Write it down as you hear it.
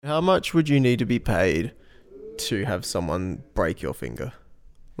How much would you need to be paid to have someone break your finger?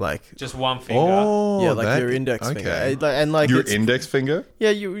 Like, Just one finger. Oh, yeah, like your index finger. Okay. And like Your it's- index finger? Yeah,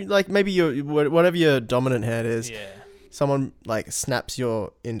 you like maybe your whatever your dominant hand is. Yeah. Someone like snaps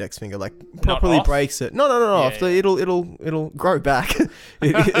your index finger, like properly off? breaks it. No, Yeah, off. So it'll grow back.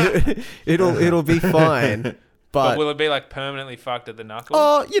 it'll be fine. But But will it be like permanently fucked at the knuckle?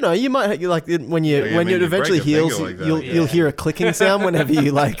 oh, you might like when Yeah, when when it you eventually break a finger heals, like that, you'll yeah. hear a clicking sound whenever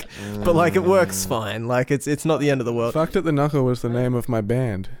you like. But like it works fine. Like it's not the end of the world. Fucked at the Knuckle was the name of my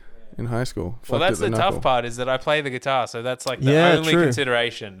band in high school. Well, Fucked that's at the Knuckle. tough part is that I play the guitar, so that's like the Yeah, only true.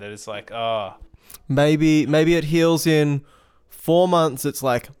 consideration. That it's like, oh, Maybe it heals in 4 months. It's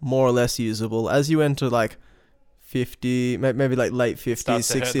like more or less usable. As you enter like 50, maybe like late 50s, Starts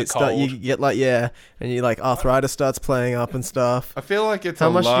to hurt 60s, the you cold. get like and you like arthritis starts playing up and stuff. I feel like it's How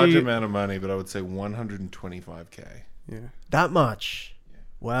a much do large you- amount of money, but I would say 125k. Yeah. That much?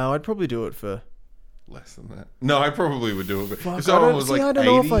 Wow, I'd probably do it for. Less than that. No, I probably would do it. But Fuck, if someone I don't- was see, like I don't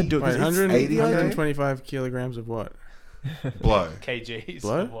know if 80, I'd do it. Wait, 'cause 80, 125 kilograms of what? blow. kgs.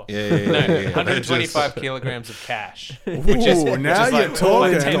 Blow? or what? Yeah, No, yeah. 125 kilograms of cash. Ooh, Which is now just you're like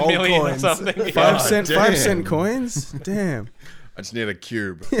talking. 10 Gold million or coins. something. Yeah. 5 damn. cent coins? Damn. I just need a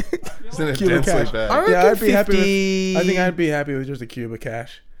cube. Just need a Cube of densely cash. bag. Yeah, I'd be happy 50. I think I'd be happy with just a cube of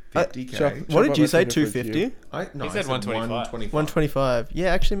cash. 50k. Shop- What did up you my say? finger for a 250? cube. No, He I said 125. 125.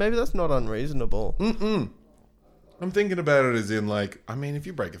 Yeah, actually, maybe that's not unreasonable. I'm thinking about it as in like, I mean, if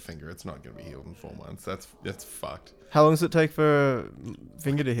you break a finger, it's not going to be healed in 4 months. That's fucked. How long does it take for a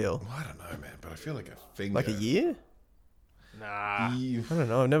finger to heal? Well, I don't know, man, but I feel like a finger. Like a year? Nah. You- I don't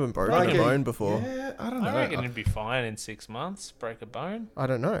know. I've never broken Like a bone before. Yeah, I don't know. I reckon it'd be fine in 6 months. Break a bone. I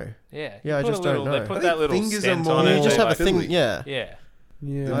don't know. Yeah. Yeah, I You put just a little, don't They know. put I that think little fingers are stent more- on it. You just Oh, have a fiddly. thing. Yeah. Yeah.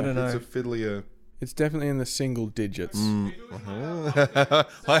 Yeah. I don't know. It's a fiddlier. It's definitely in the single digits.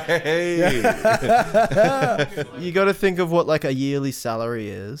 Hey. You got to think of what like a yearly salary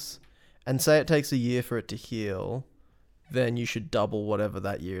is, and say it takes a year for it to heal, then you should double whatever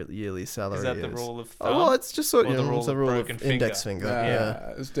that yearly salary Is is. that the rule of thumb? Oh, well, it's just sort Or of the rule it's a of rule of broken finger? index finger.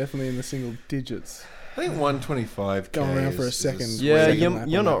 Yeah. It's definitely in the single digits. I think 125k. Going around for a is second. Yeah, Second you're, lap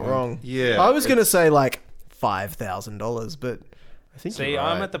you're on not that one. wrong. Yeah. I was gonna say like $5,000, but I think See, you're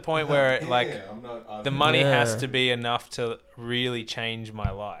right. I'm at the point where like I'm not, the money has Yeah. to be enough to really change my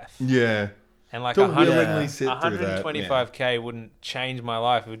life. Yeah. And like To 100, willingly sit through that, 125k wouldn't change my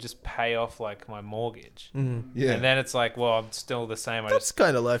life. It would just pay off like my mortgage. Yeah. And then it's like, well, I'm still the same. That's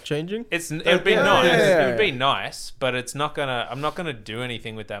kind of life changing. It'd be yeah, nice. yeah. It would be nice, but it's not gonna. I'm not gonna do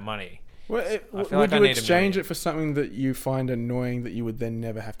anything with that money. Well, I feel would like I you need a exchange million. it for something that you find annoying that you would then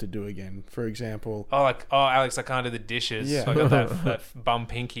never have to do again? For example, Oh, Alex, I can't do the dishes. Yeah. So I got that bum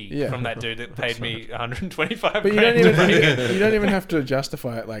pinky Yeah. from that dude that paid me 125 but you grand don't to even break it. you don't even have to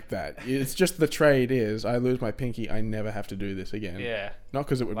justify it like that. It's just the trade is I lose my pinky, I never have to do this again. Yeah. Not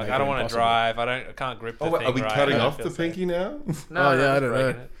because it would Like make I don't it want to impossible. drive. I can't grip the Oh, wait, thing are we right. cutting I don't off feel the safe. pinky now? No, Oh, yeah, no, I just don't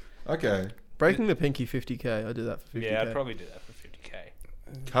breaking know. it. Okay. Breaking the pinky 50k. I do that for 50k. Yeah, I'd probably do that for 50k.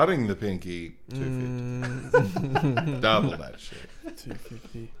 Cutting the pinky 250. Double that shit.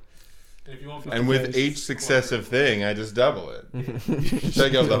 250. If you want And with each successive thing, I just double it.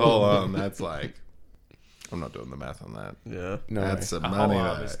 Take out the whole arm. That's like, I'm not doing the math on that. Yeah. No, That's some a whole money.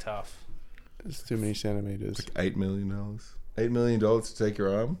 arm is That. tough. it's too many centimeters. $8 million. $8 million to take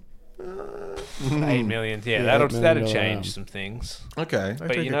your arm. 8 million. Yeah, Yeah, that'll $8 million that'd arm. change some things. Okay. I But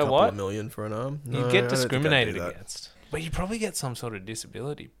take you a know couple what? of million for an arm. No, You I get don't think I'd discriminated do that. against. But you probably get some sort of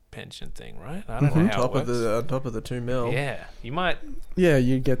disability pension thing, right? I don't Mm-hmm. know how Top it of works. the on top of the 2 mil. Yeah, you might. Yeah,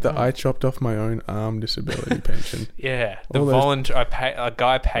 you get the I chopped off my own arm disability pension. Yeah, the All those- volunteer. A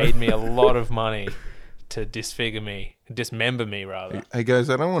guy paid me a lot of money to dismember me rather. Hey guys,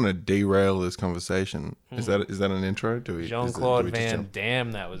 I don't want to derail this conversation. Is that an intro? Do we? Jean Claude Van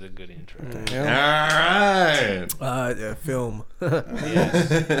Damme. That was a good intro. All right. Yeah, film. I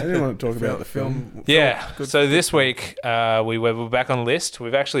didn't want to talk about the film. Yeah. So this week we're back on list.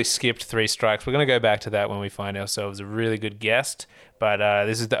 We've actually skipped 3 strikes. We're going to go back to that when we find ourselves a really good guest. But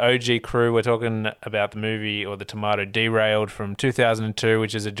this is the OG crew. We're talking about the movie or the tomato Derailed from 2002,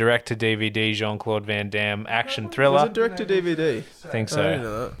 which is a direct-to-DVD Jean-Claude Van Damme action Was thriller. it direct to DVD? I think I didn't so.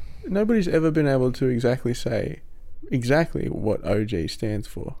 know that. Nobody's ever been able to exactly say exactly what OG stands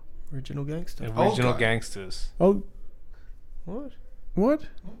for. Original gangster. Original guy. gangsters. Oh, What? what?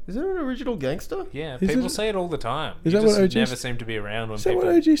 Is it an original gangster? Yeah, Is people it- say it all the time. is You that what just OG never seem to be around when is that people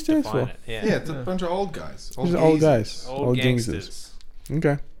what OG stands define for? it. Yeah. Yeah, it's a bunch of old guys. These are old geezers. guys. Old gangsters. gangsters.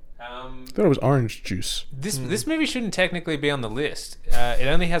 Okay. Thought it was orange juice. This movie shouldn't technically be on the list. It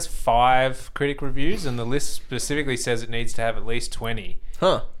only has 5 critic reviews, and the list specifically says it needs to have at least 20.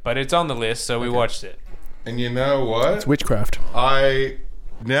 Huh. but it's on the list, so we watched it. And you know what? It's witchcraft.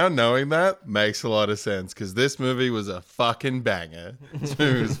 Now knowing that makes a lot of sense because this movie was a fucking banger. This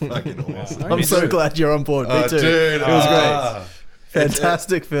movie was fucking awesome. I'm so glad you're on board. Me too. Dude, it was great.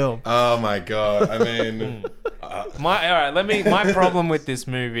 Fantastic film. Oh my god! I mean, My problem with this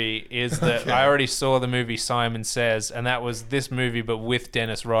movie is that I already saw the movie Simon Says, and that was this movie but with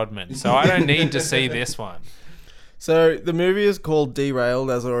Dennis Rodman. So I don't need to see this one. So the movie is called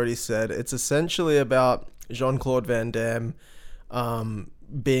Derailed, as I already said. It's essentially about Jean-Claude Van Damme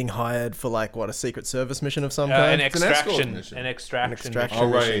being hired for a Secret Service mission of some kind. An It's an escort extraction mission. Extraction Oh,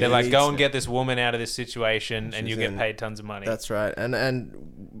 right. mission. They're like, He go needs and get this woman out of this situation, and She's you get in- paid tons of money. That's right,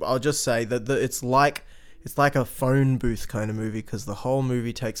 and I'll just say that it's like a phone booth kind of movie because the whole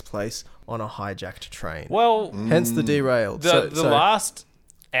movie takes place on a hijacked train. Well, Hence the Derailed. the last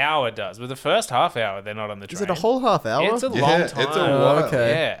hour does, but the first half hour they're not on the train. is it a whole half hour? It's a Yeah, long it's a time. while. Okay.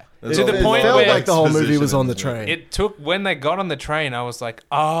 Yeah. It's To the all- point it felt where like the whole movie was exposition on the in this movie. train. it took when they got on the train, I was like,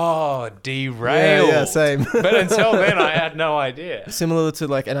 oh, derailed. Yeah, same. But until then, I had no idea. Similar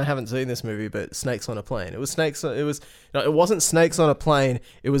to and I haven't seen this movie, but Snakes on a Plane. It was snakes. It wasn't snakes on a plane.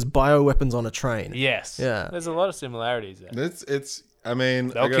 It was bioweapons on a train. Yes. Yeah. There's a lot of similarities there. It's. I mean,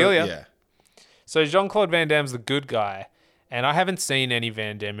 They'll kill ya. Yeah. So Jean-Claude Van Damme's the good guy, and I haven't seen any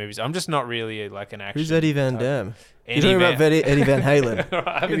Van Damme movies. I'm just not really like an action. Who's Eddie Van Damme? Eddie You're talking about Eddie Van Halen.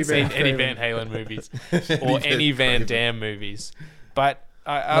 I haven't Eddie seen Van Eddie Halen. Van Halen movies or any Van Damme movies, but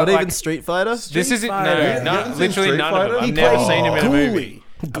Not even Street Fighter. This is it. Fighter. No, You haven't seen literally Street none of Fighter? them. I've He never played seen him in a Ghoulie. movie.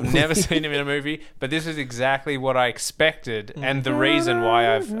 I've never seen him in a movie, but this is exactly what I expected, and the reason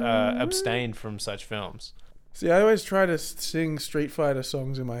why I've abstained from such films. See, I always try to sing Street Fighter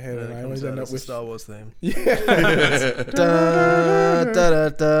songs in my head, and I always end up with Star Wars theme.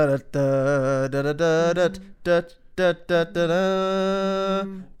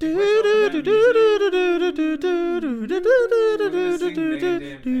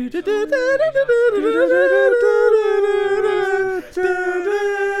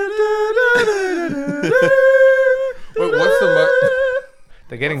 Wait, what's the?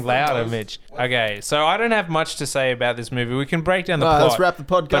 They're getting louder, Mitch. Okay, so I don't have much to say about this movie. We can break down the Alright, plot. let's wrap the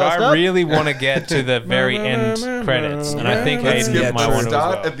podcast But I up. really want to get to the very end credits, and I think Let's Hayden might want to as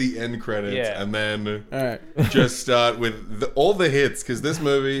start well. at the end credits Yeah. and then all right. just start with all the hits because this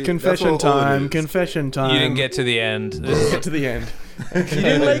movie. Confession that's all it time. is. Confession time. You didn't get to the end. This Get to the end. You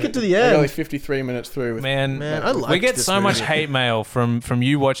didn't make it to the I'm only end. 53 minutes through. With Man, I liked we get this so much movie. hate mail from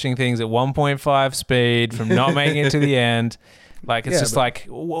you watching things at 1.5 speed, from not making it to the end. Like, it's Yeah, just but- like,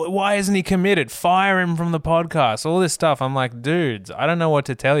 why isn't he committed? Fire him from the podcast. All this stuff. I'm like, dudes, I don't know what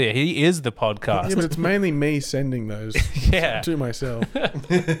to tell you. He is the yeah, but podcast. it's mainly me sending those Yeah. to myself.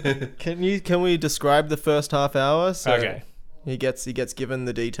 Can we describe the first half hour? So Okay. He gets given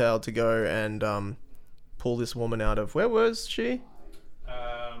the detail to go and pull this woman out of where was she?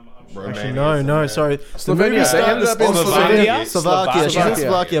 Romania No, somewhere. sorry. Slovenia. The movie They started ended up in Slovakia. Slovakia. Slovakia. She's in Slovakia.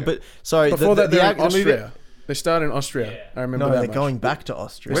 Slovakia, but sorry. Before that, they're in the movie- Austria. They start in Austria. Yeah. I remember No, that they're much. going back to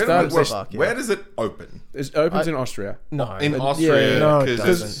Austria. Where, started where, Slovakia. where does it open? It opens in Austria. No, In yeah, Austria? no, it 'cause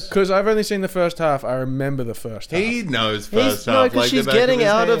doesn't. Because I've only seen the first half. I remember the first half. he knows He's, first no, half. because like the she's back of getting his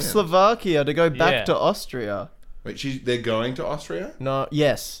out of hand. Slovakia to go back Yeah. to Austria. Wait, they're going to Austria? No,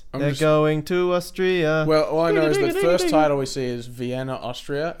 yes, I'm they're just- going to Austria. Well, all I know is the first title we see is Vienna,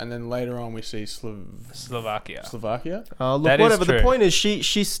 Austria, and then later on we see Slovakia. Slovakia. Look, That is whatever. The true. point is, she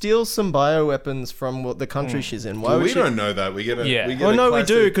steals some bioweapons from the country she's in. Why Well, would we she? don't know that. We get a. Yeah. We get Oh a no, we classic-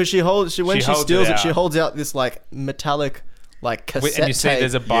 do because she holds. When She she holds steals it it, she out. holds out this metallic cassette And you see tape.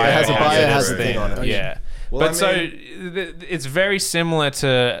 there's a Yeah, it has a biohazard thing on it. Yeah. Well, but it's very similar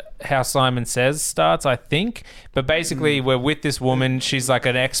to how Simon Says starts, I think. But basically, we're with this woman. She's like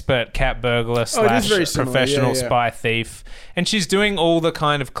an expert cat burglar slash very similar. professional Yeah, yeah. spy thief, and she's doing all the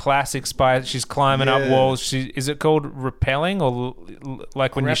kind of classic spy. She's climbing up Yeah. walls. Is it called rappelling or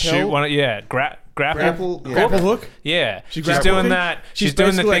like when you Grapple? shoot one? Yeah, grapple. Grapple, yeah. Grapple hook. Yeah, she's grapple doing hooking? that. She's She's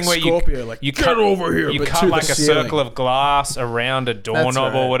doing the basically thing like where Scorpio, like, you "Get cut over here," You but cut to the like a ceiling. circle of glass around a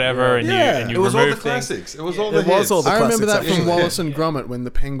doorknob right. or whatever, and Yeah. you It was all the remove things. classics. It was all the It was hits. all the I remember that classics, from actually. Wallace and Gromit when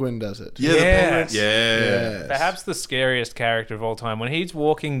the penguin does it. Yeah, the Yes. penguin. Yeah. Perhaps the scariest character of all time when he's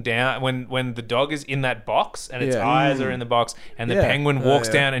walking down when the dog is in that box and its Yeah. eyes are in the box and the Yeah. penguin walks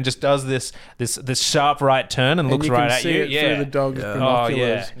yeah. down and just does this sharp right turn and looks you right can at see you. it Yeah. through the dog's Yeah. Oh binoculars.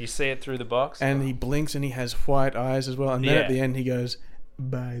 yeah, you see it through the box. And he blinks and he has white eyes as well. And then Yeah. at the end he goes,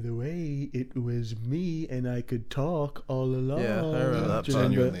 "By the way, it was me and I could talk all along." Yeah, I remember that Do you part. remember,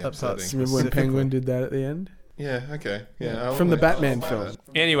 Genuinely that part upsetting. remember when specifically. Penguin did that at the end? Yeah. Okay. Yeah. From the Batman film.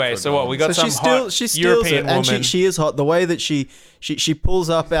 Anyway, so what? We got So some she hot steals European it, and woman. she is hot. The way that she pulls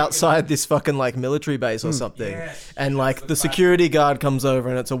up outside this fucking like military base or something, and like the security guard comes over,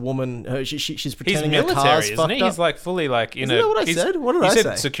 and it's a woman. She's He's pretending her military, car's isn't fucked he? up. He's like fully like in Isn't that what I said? What did I said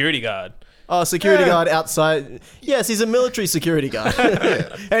say? security guard. Oh, security guard outside. Yes, he's a military security guard.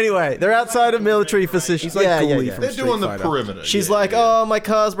 Anyway, they're outside a military facility. He's like Ghoulie from They're Street doing the Fighter. perimeter. She's yeah, like, yeah. oh, my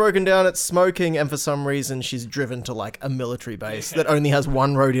car's broken down, it's smoking, and for some reason she's driven to like a military base that only has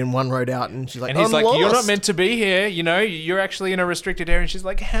one road in, one road out, and she's like, And he's I'm like, "You're not lost." meant to be here. You know, you're actually in a restricted area." And she's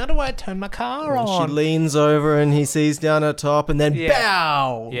like, "How do I turn my car And on?" she leans over and he sees down her top, and then Yeah.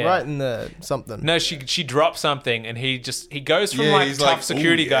 bow Yeah. right in the something. No, she drops something, and he goes from Yeah, like he's tough like,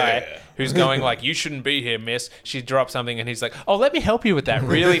 security "Ooh, guy yeah." who's going like, "You shouldn't be here, miss." She drops something, and he's like, "Oh, let me help you with that,"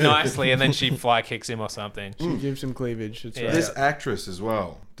 really nicely, and then she fly kicks him or something. She gives him cleavage. It's Yeah. right. This actress as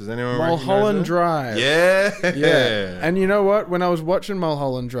well. Does anyone Mulholland recognize her? Drive. Yeah. Yeah. And you know what? When I was watching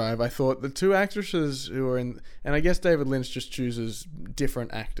Mulholland Drive, I thought the two actresses who are in, and I guess David Lynch just chooses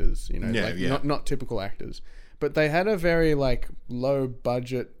different actors, you know, Yeah, like yeah. not typical actors, but they had a very like low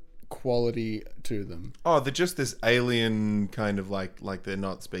budget quality to them. Oh, they're just this alien kind of like they're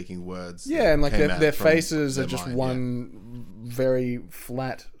not speaking words. Yeah, and like Came their out from faces their are just mind, one very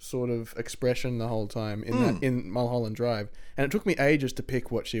flat sort of expression the whole time in Mulholland Drive, and it took me ages to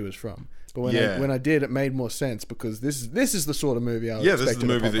pick what she was from. But when I did, it made more sense because this is the sort of movie I was Yeah, this is expecting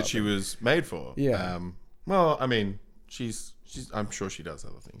the to movie pop that up she in. was made for. Yeah. Well, I mean, she's. I'm sure she does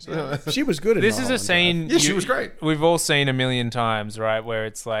other things. She was good at This is a Mulholland scene. Yeah, she was great. We've all seen a million times, right? Where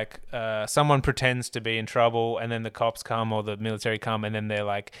it's like someone pretends to be in trouble, and then the cops come or the military come, and then they're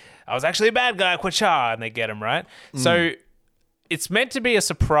like, "I was actually a bad guy, quacha," and they get him, right? So it's meant to be a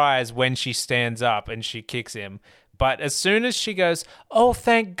surprise when she stands up and she kicks him. But as soon as she goes, "Oh,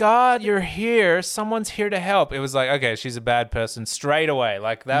 thank God you're here. Someone's here to help," it was like, okay, she's a bad person straight away.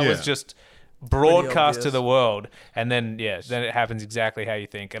 Like that was Yeah. just broadcast to obvious. the world, and then then it happens exactly how you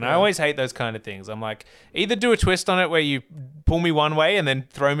think. And I always hate those kind of things. I'm like, either do a twist on it where you pull me one way and then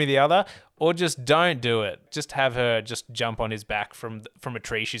throw me the other, or just don't do it. Just have her just jump on his back from a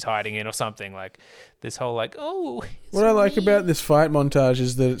tree she's hiding in or something. Like this whole like, oh, What I like about this fight montage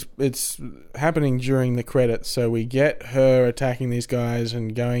is that it's happening during the credits, so we get her attacking these guys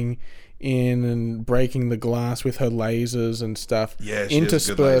and going in and breaking the glass with her lasers and stuff, Yeah, she has a good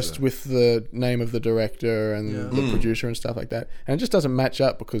interspersed laser. with the name of the director and the producer and stuff like that. And it just doesn't match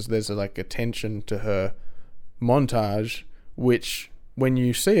up because there's like a tension to her montage, which when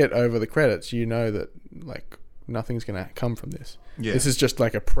you see it over the credits, you know that like nothing's going to come from this. Yeah. This is just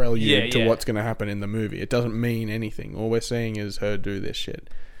like a prelude to Yeah. what's going to happen in the movie. It doesn't mean anything. All we're seeing is her do this shit.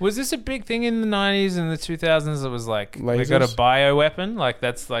 was this a big thing in the 90s and the 2000s? It was like we got a Lasers? bioweapon. Like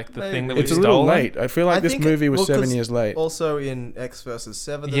that's like the thing that we've It's a little stolen. late. I feel like I this think movie was well, 7 'cause years late. Also in X vs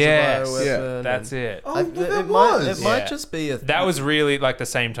 7, there's Yes, a bioweapon. yeah, that's and it. Oh, I- well, that it was. might Yeah. just be a. That was really like the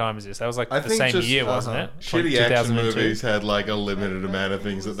same time as this. That was like I the think same just, year, wasn't it? Shitty action 2002. movies had like a limited amount of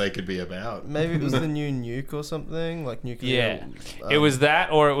things that they could be about. Maybe it was the new nuke or something like nuclear. Yeah, it was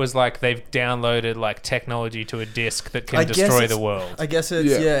that, or it was like they've downloaded like technology to a disc that can I guess destroy it's- the world. I guess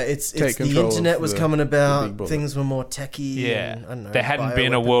it's it's Take the control internet of was the- coming the about. big bullet. Things were more techie. Yeah, and, I don't know, there hadn't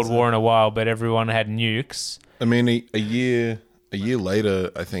been a world war in a while, but everyone had nukes. I mean, a year later,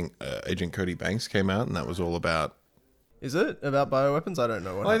 I think Agent Cody Banks came out, and that was all about. Is it about bioweapons? I don't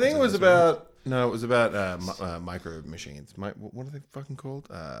know. What I think happens it in was this movie. about. No, it was about micro machines. What are they fucking called?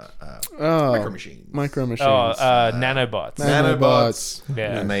 Micro machines. Micro machines. Oh, nanobots. Nanobots.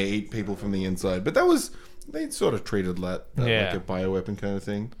 Yeah. And they eat people from the inside. But that was they sort of treated that Yeah. like a bioweapon kind of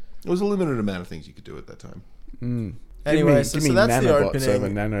thing. It was a limited amount of things you could do at that time. Anyway, so that's the nanobots over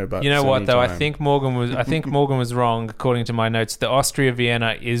opening. nanobots. You know what though? I anytime. think Morgan was wrong according to my notes. The Austria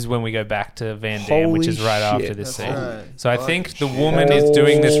Vienna is when we go back to Van Damme, which is Holy right shit. after this That's scene. right. So I think the woman is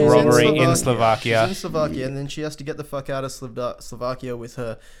doing this She's robbery in She's in Slovakia. Slovakia, and then she has to get the fuck out of Slovakia with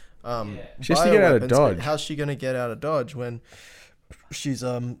her. She has to get out of bioweapons, Dodge. but how's she going to get out of Dodge when she's She's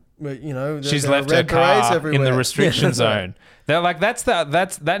there are left her red berets car in everywhere. the restriction Yeah, that's right. zone. They're like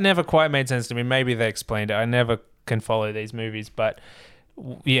that never quite made sense to me. Maybe they explained it. I never can follow these movies, but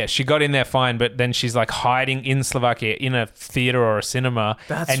yeah, she got in there fine, but then she's like hiding in Slovakia in a theater or a cinema,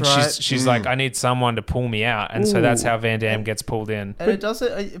 That's and right. she's like, I need someone to pull me out, and so that's Ooh. how Van Damme gets pulled in. And it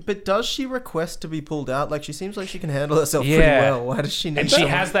doesn't. But does she request to be pulled out? Like she seems like she can handle herself Yeah. pretty well. Why does she need? And she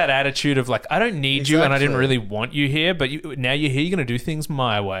someone? has that attitude of like, I don't need you, and I didn't Exactly. really want you here, but now you're here, you're gonna do things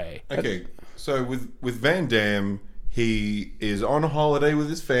my way. Okay, so with Van Damme, he is on holiday with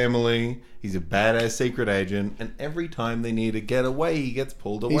his family. He's a badass secret agent, and every time they need to get away, he gets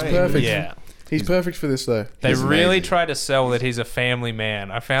pulled away. He's perfect. Yeah. He's perfect for this though. They He's really amazing. try to sell that he's a family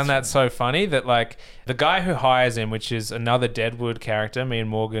man. I found that so funny that like the guy who hires him, which is another Deadwood character, me and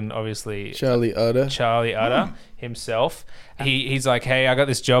Morgan obviously Charlie Utter. Charlie Utter himself. He's like, hey, I got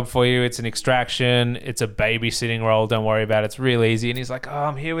this job for you. It's an extraction. It's a babysitting role. Don't worry about it. It's real easy. And he's like, oh,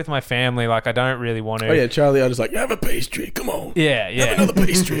 I'm here with my family. Like, I don't really want to. Oh yeah, Charlie Utter's like, have a pastry. Come on. Yeah, yeah. Have another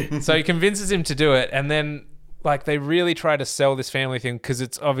pastry. So he convinces him to do it, and then like they really try to sell this family thing because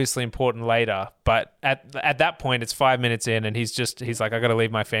it's obviously important later. But at that point, it's 5 minutes in, and he's like, I got to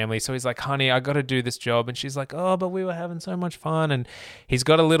leave my family. So he's like, honey, I got to do this job, and she's like, oh, but we were having so much fun. And he's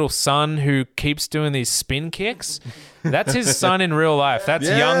got a little son who keeps doing these spin kicks. That's his son in real life. That's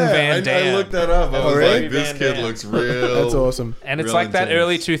young Van Damme. I looked that up. I was really? like, this Van kid Damme. looks real. That's awesome. And it's Real like that intense.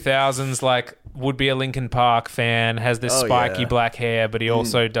 early 2000s, like would be a Linkin Park fan, has this Oh, spiky yeah. black hair, but he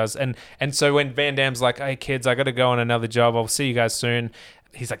also does. And so when Van Damme's like, hey, kids, I got to go on another job. I'll see you guys soon.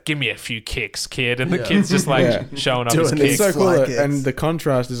 He's like, give me a few kicks, kid. And the kid's just like Yeah. showing off Doing his these kicks. It's so cool, Fly that- kicks. and the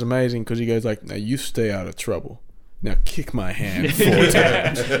contrast is amazing because he goes like, "Now you stay out of trouble. Now kick my hand 4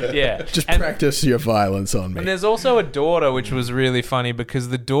 times. Yeah. Just And- practice your violence on And me." there's also a daughter, which was really funny because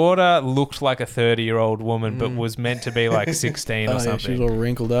the daughter looked like a 30-year-old woman, but was meant to be like 16 or Oh, yeah, she was something. all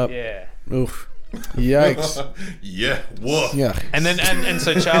wrinkled up. Yeah. Oof. Yikes. Yeah. Woof. Yeah. And then and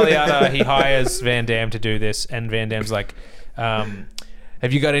so Charlie Utter, he hires Van Damme to do this, and Van Damme's like,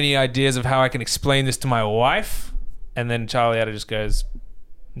 have you got any ideas of how I can explain this to my wife? And then Charlie Utter just goes,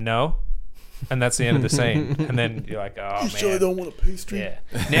 no. And that's the end of the scene. And then you're like, oh, man. don't want a pastry. Yeah.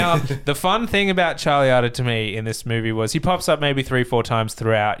 Now, the fun thing about Charlie Utter to me in this movie was he pops up maybe 3-4 times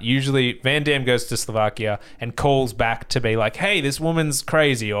throughout. Usually, Van Damme goes to Slovakia and calls back to be like, hey, this woman's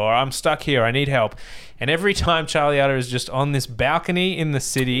crazy, or I'm stuck here, I need help. And every time Charlie Utter is just on this balcony in the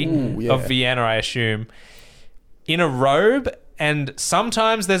city yeah. of Vienna, I assume, in a robe, and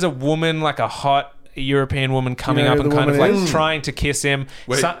sometimes there's a woman, like a hot European woman coming know up who and the kind of woman like is? trying to kiss him.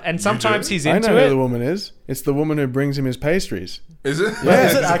 Wait, And you sometimes do? he's I into know who the it. woman is. It's the woman who brings him his pastries. Is it? Yeah.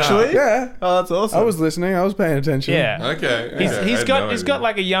 Is it actually? Yeah. Oh, that's awesome. I was listening. I was paying attention. Yeah. Okay. He's okay. I had no got idea.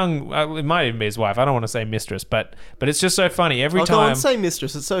 like a young it might even be his wife. I don't want to say mistress, but it's just so funny every I'll go time. and say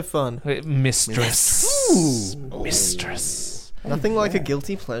mistress. It's so fun. Mistress. Mistress. Nothing like a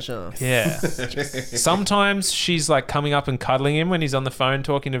guilty pleasure. Yeah. Sometimes she's like coming up and cuddling him when he's on the phone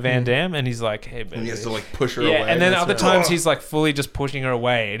talking to Van Damme, and he's like, "Hey, baby." And he has to like push her Yeah, away. and then That's other right. times he's like fully just pushing her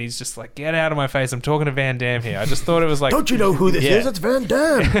away, and he's just like, "Get out of my face! I'm talking to Van Damme here." I just thought it was like, Don't you know who this Yeah. is? It's Van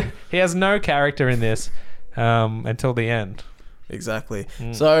Damme. he has no character in this until the end. Exactly.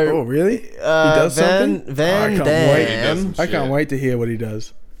 Mm. So, Oh, really? He does Van something? Van I can't Damme. wait. He does some I can't shit. wait to hear what he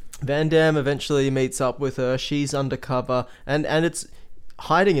does. Van Damme eventually meets up with her. She's undercover, and it's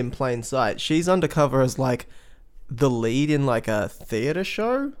hiding in plain sight. She's undercover as like the lead in like a theater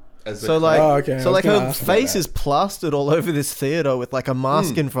show. As So a- like, Oh, okay. I so was like gonna her ask about face that. is plastered all over this theater with like a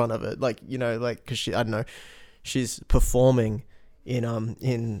mask in front of it, like like because I don't know, she's performing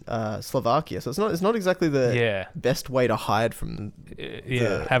in Slovakia, so it's not exactly the Yeah. best way to hide from.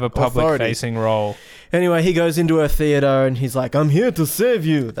 Yeah, have a public authorities. facing role. Anyway, he goes into her theater and he's like, "I'm here to save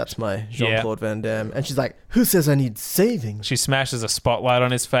you." That's my Jean-Claude Van Damme, and she's like, "Who says I need saving?" She smashes a spotlight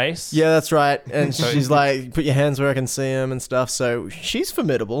on his face. Yeah, that's right. And she's like, "Put your hands where I can see them" and stuff. So she's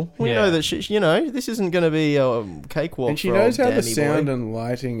formidable. We Yeah. know that this isn't going to be a cakewalk. And she for knows old how the Danny sound boy. and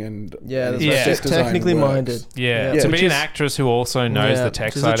lighting and Yeah, that's Yeah. right. She's set design technically works. minded. Yeah, Yeah, to which be an is- actress who also knows Yeah, the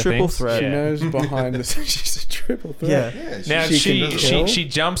tech she's a side of triple things. threat. She Yeah. knows behind the she's a triple threat. Yeah. Yeah, Now She she can she, kill? she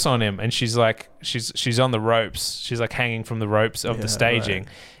jumps on him and she's like she's on the ropes. She's like hanging from the ropes of Yeah, the staging, right.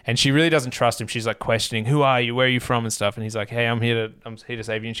 and she really doesn't trust him. She's like questioning, "Who are you? Where are you from?" and stuff. And he's like, "Hey, I'm here to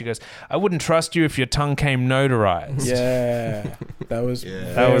save you." And she goes, "I wouldn't trust you if your tongue came notarized." Yeah. That was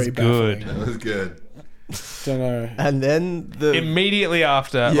Yeah. That was very good. that was good. Don't know. And then the Immediately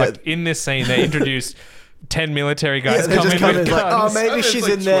after, Yeah. like in this scene, they introduce 10 military guys they just come come in with in like, guns. "Oh, maybe It's she's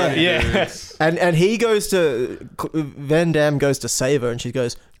like in there." 20 Yeah. dudes. And he goes to Van Damme goes to save her, and she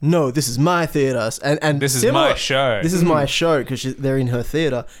goes, "No, this is my theater." And This is similar- my show. This is my show because they're in her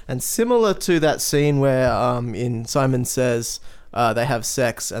theater, and similar to that scene where in Simon Says they have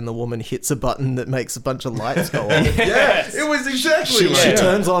sex and the woman hits a button that makes a bunch of lights go on. Yeah, it was exactly like She that.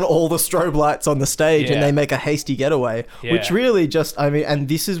 turns on all the strobe lights on the stage and Yeah. they make a hasty getaway, which Yeah. really just, I mean, and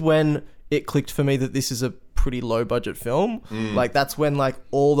this is when it clicked for me that this is a pretty low budget film. Like that's when like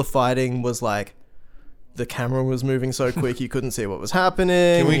all the fighting was like the camera was moving so quick you couldn't see what was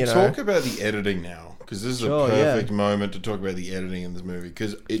happening. Can we you know? talk about the editing now? Because this is Sure, a yeah. perfect moment to talk about the editing in this movie.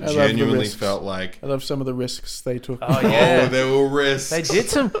 Because it I love the genuinely risks. felt like, I love some of the risks they took. Oh yeah. oh, there were risks.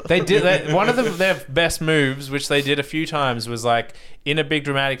 They did one of their best moves, which they did a few times, was like in a big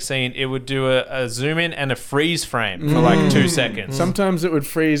dramatic scene, it would do a zoom in and a freeze frame for like 2 seconds. Sometimes it would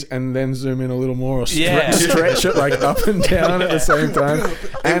freeze and then zoom in a little more, or Yeah. stretch it like up and down at the same time,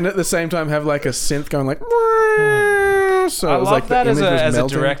 and at the same time have like a synth going like. So I it was love like the that as image was a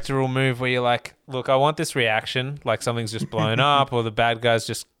melting. directorial move where you're like, look, I want this reaction, like something's just blown up or the bad guys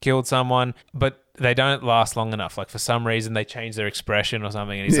just killed someone, but they don't last long enough. Like for some reason they change their expression or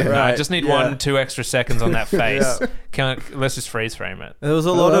something, and he's like, no, I Right, just need yeah. 1-2 extra seconds on that face. Let's just freeze frame it. There was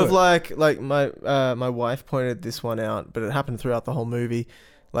a lot love of it. like my wife pointed this one out, but it happened throughout the whole movie.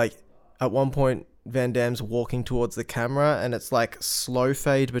 Like at one point, Van Damme's walking towards the camera, and it's like slow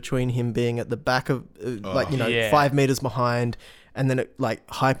fade between him being at the back of, Yeah. 5 meters behind, and then it like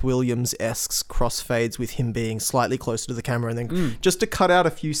Hype Williams-esque crossfades with him being slightly closer to the camera, and then just to cut out a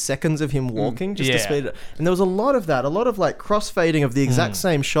few seconds of him walking, just to Yeah. speed it. And there was a lot of that, a lot of like crossfading of the exact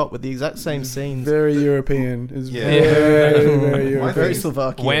same shot with the exact same scenes. Very European. Is Yeah. very, very My European. Very thing-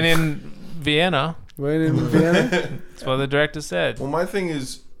 Slovakian. When in Vienna, When in Vienna, that's what the director said. Well, my thing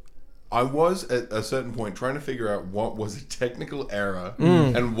is, I was at a certain point trying to figure out what was a technical error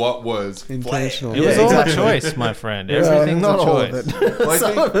and what was intentional. It was Yeah, all exactly. a choice, my friend. Everything's not a all of choice. it. Well, I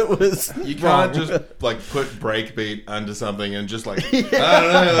Some think of it was You wrong. can't just like put breakbeat under something and just like I don't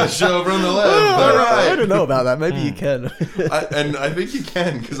know, let's shove from the left. All I right. don't know about that. Maybe you can. And I think you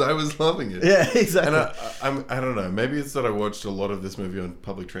can because I was loving it. Yeah, exactly. And I don't know. Maybe it's that I watched a lot of this movie on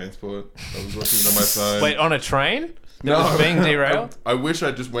public transport. I was watching it on my phone. Wait, on a train? no, was being derailed? I wish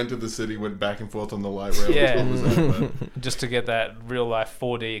I just went to the city, went back and forth on the light rail. Yeah. Which one was that, but Just to get that real life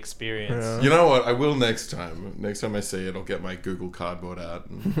 4D experience. you know what? I will next time. Next time I see it, I'll get my Google Cardboard out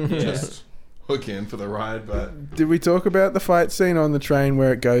and just hook in for the ride. But Did we talk about the fight scene on the train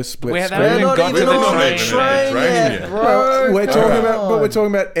where it goes split We haven't screen? even got to even the on train. the train yet. yet, Bro. bro. We're Come talking about, but on. we're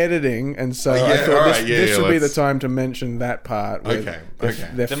talking about editing, and so Yeah, I thought alright, this, yeah, this yeah, would be the let's- time to mention that part. where Okay, they're, okay.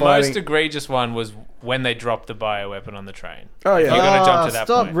 They're The fighting. most egregious one was when they dropped the bioweapon on the train. Oh yeah, You gotta jump to that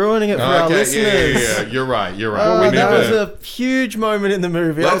Stop point. ruining it for our okay, listeners. yeah. You're right. You're right. Oh, We need that was to. a huge moment in the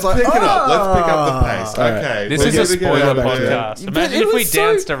movie. I Let's was like, pick it up. Let's pick up the "Ah." pace. Alright. Okay. This we'll is a get together spoiler back to that. podcast. But Imagine it if we was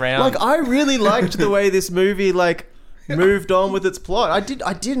danced around. Like, I really liked the way this movie moved on with its plot.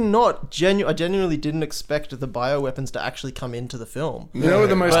 I genuinely didn't expect the bioweapons to actually come into the film. You know what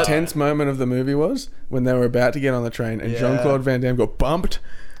the most But- tense moment of the movie was? When they were about to get on the train and Yeah. Jean-Claude Van Damme got bumped.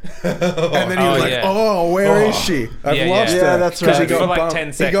 And then he Oh, was like, yeah. "Oh, where is she? I've Yeah, lost yeah. her." Yeah, that's 'Cause right. He got For like bumped. 10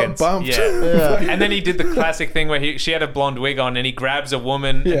 He seconds. got bumped. Yeah. Yeah. And then he did the classic thing where she had a blonde wig on and he grabs a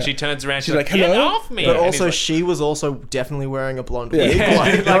woman Yeah. and she turns around. She's She's like, like, "Get "Hello?" off me!" But And he's also, like, she was also definitely wearing a blonde Yeah. wig. yeah,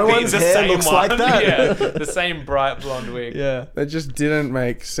 Like, no one's the hair same looks one. like that. Yeah, the same bright blonde wig. Yeah. That just didn't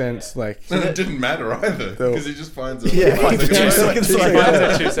make sense. Like, And it didn't matter either because he just finds it. Yeah, Finds finds it it. later. 2 seconds He later. finds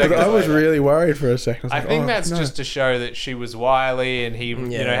it 2 but seconds I was later. really worried for a second. I was think like, that's no. just to show that she was wily and he,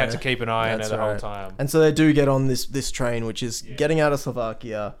 had to keep an eye on her That's the whole right. time. And so they do get on this train, which is getting out of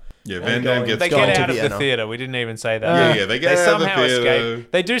Slovakia. Yeah, And Van Damme going- gets They going get to out of the Vienna. theater. We didn't even say that. Yeah, they get They out of the somehow theater.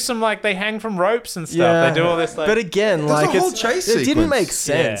 escape. They do some they hang from ropes and stuff. They do all this but again, There's a like whole it's, chase it didn't sequence. make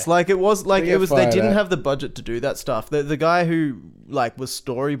sense. Yeah. Like it was like They it get was they fired didn't at. have the budget to do that stuff. The guy who like was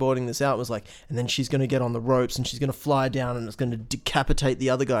storyboarding this out was like, and then she's gonna get on the ropes and she's gonna fly down and it's gonna decapitate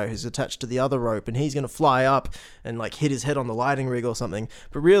the other guy who's attached to the other rope and he's gonna fly up and like hit his head on the lighting rig or something.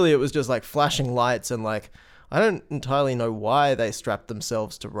 But really, it was just like flashing lights and like I don't entirely know why they strapped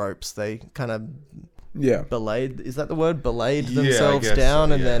themselves to ropes. They kind of Yeah. belayed, is that the word, belayed Yeah, I themselves guess down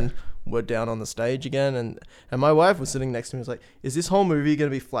so, and yeah. then were down on the stage again. And my wife was sitting next to me and was like, is this whole movie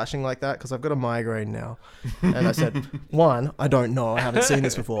going to be flashing like that? Because I've got a migraine now. And I said, one, I don't know, I haven't seen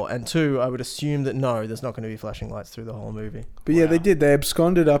this before, and two, I would assume that no, there's not going to be flashing lights through the whole movie. But yeah, they did. They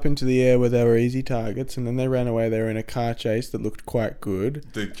absconded up into the air where they were easy targets, and then they ran away. They were in a car chase that looked quite good.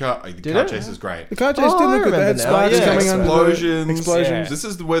 The car it? chase is great. The car chase Oh, did I look good. They had remember now. sparks Yeah. coming under Explosions. the explosions. Yeah. This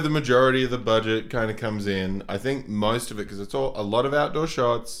is where the majority of the budget kind of comes in. I think most of it because it's all a lot of outdoor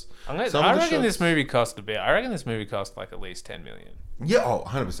shots. Some I of the reckon this shots- movie cost a bit. I reckon this movie cost like at least 10 million. Yeah,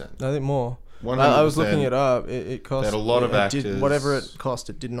 100%. I think more. 100%. I was looking it up. It cost. They had a lot of it did- actors. whatever it cost,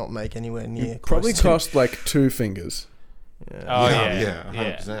 it did not make anywhere near. Probably close to- cost like 2 fingers. Oh yeah,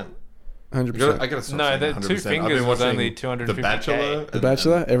 100%. 100%. I gotta stop No, saying the 100%. 2 I've fingers been was watching only 250K. The Bachelor. The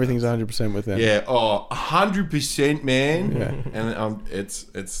Bachelor, everything's 100% with them. Yeah, 100%, man. Yeah. And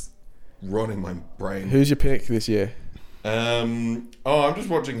it's rotting my brain. Who's your pick this year? I'm just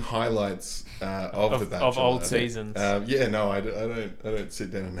watching highlights of The Bachelor. Of old seasons. Yeah, no, I don't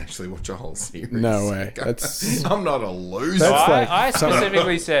sit down and actually watch a whole series. No way. That's I'm not a loser. That's So like I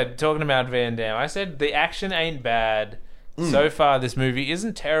specifically said, talking about Van Damme, I said the action ain't bad. So far, this movie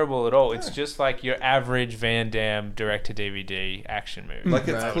isn't terrible at all. It's just like your average Van Damme direct-to-DVD action movie. Like,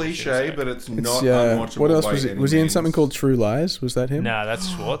 it's Right. cliche, but it's not yeah. unwatchable. What else by was any it? Was he in means. something called True Lies? Was that him? Nah, that's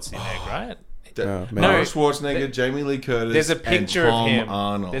Schwarzenegger, right? Oh, man. Arnold Schwarzenegger, Jamie Lee Curtis, There's a picture and Tom of him.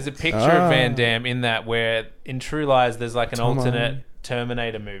 Arnold. There's a picture Ah. of Van Damme in that where in True Lies there's like an Tom alternate Arnold.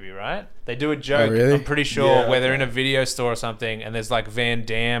 Terminator movie, right? They do a joke, Oh, really? I'm pretty sure, Yeah, where they're in okay. a video store or something and there's like Van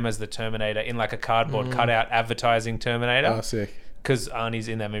Damme as the Terminator in like a cardboard cutout advertising Terminator Oh, sick. because Arnie's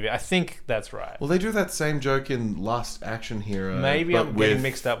in that movie. I think that's right. Well, they do that same joke in Last Action Hero. Maybe but I'm getting with,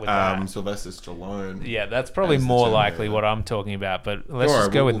 mixed up with that. Sylvester Stallone. Yeah, that's probably As the more Terminator. likely what I'm talking about, but let's All just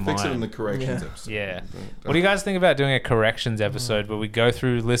right, go we'll with fix it mine. in the corrections Yeah. episode. Yeah. What do you guys think about doing a corrections episode where we go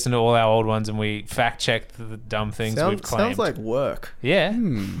through, listen to all our old ones, and we fact check the dumb things we've claimed? Sounds like work. Yeah.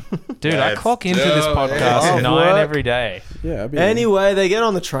 Hmm. Dude, I Let's clock into do this it. podcast Oh, at 9 work. every day. Yeah. I'd be Anyway, they get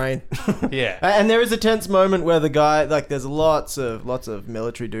on the train. Yeah. And there is a tense moment where the guy, like, there's lots of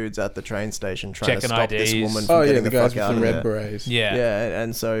military dudes at the train station trying Checking to stop this IDs. woman from Oh yeah, getting the the guys fuck with out the of red there. berets. Yeah. Yeah,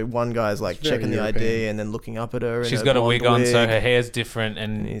 and so one guy's like It's very checking the ID European. and then looking up at her. in She's her got a blonde wig on, so wig, her hair's different,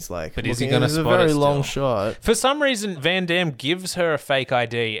 and and he's like, but is he looking- gonna it's a spot very her long still? shot. For some reason, Van Damme gives her a fake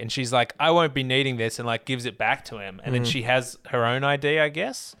ID, and she's like, "I won't be needing this," and like gives it back to him, and then she has her own ID, I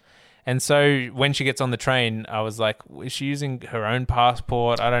guess. And so when she gets on the train, I was like, "Is she using her own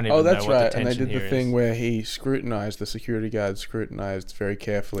passport?" I don't even Oh, know that's what right. the And they tension did the here thing is. where he scrutinized, the security guard scrutinized very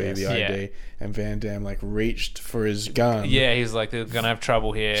carefully Yes. the Yeah. ID, and Van Damme like reached for his gun. Yeah, he's like, "They're gonna have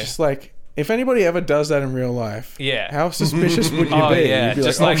trouble here." Just like, if anybody ever does that in real life, Yeah. how suspicious would you Oh be? yeah, You'd be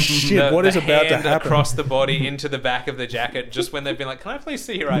just like, like, oh shit, what is the about to hand happen? across the body into the back of the jacket, just when they've been like, "Can I please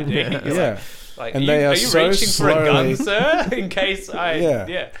see your ID?" You're Yeah. like, And are they you, are are you so reaching for a gun, slowly- sir? In case I,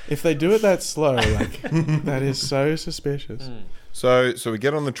 Yeah. If they do it that slow, like that is so suspicious. So we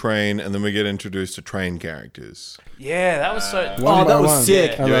get on the train, and then we get introduced to train characters. Yeah, that was so. One Oh, by that was one.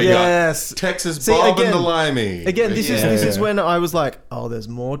 sick. I love Yes. Texas See, Bob again- and the Limey. Again, this is Yeah. when I was like, oh, there's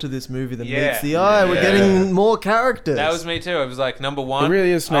more to this movie than Yeah. meets the eye. We're Yeah. getting more characters. That was me too. It was like number one. It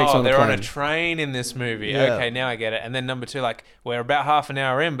really is snakes oh, on a they're on a plane. train in this movie. Yeah. Okay, now I get it. And then number two, like we're about half an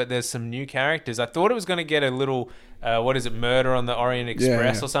hour in, but there's some new characters. I thought it was going to get a little, what is it, Murder on the Orient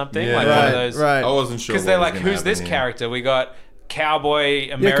Express yeah. or something, Yeah. like one of Right, those. right. I wasn't sure Because what they're was like, gonna who's this happen here. character? We got cowboy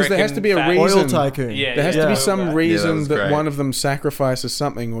American. Yeah, because there has to be a fat- reason. Oil tycoon. Yeah, There has yeah. to be Yeah, some that was reason that great. one of them sacrifices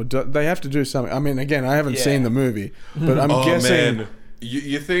something, or they have to do something. I mean, again, I haven't Yeah. seen the movie, but I'm Oh guessing. man,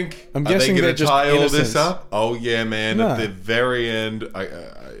 you think I'm are guessing they they're going to just tie all innocents. this up? Oh yeah, man. No. At the very end,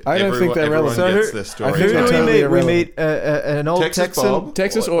 I don't think they're everyone relevant. gets So this I story. think Who they're do we totally meet? We irrelevant. meet an old Texas Texan. Bob.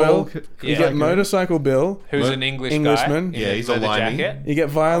 Texas Oil. Yeah. You get Motorcycle Bill. Who's Look, an English Englishman. guy? Yeah, in he's the a limey. jacket. You get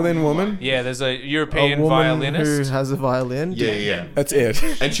Violin Woman. Yeah, there's a A European woman violinist. who has a violin. Yeah. That's it.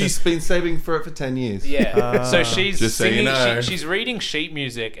 And she's been saving for it for 10 years. Yeah. So she's Just so you singing. know. She's reading sheet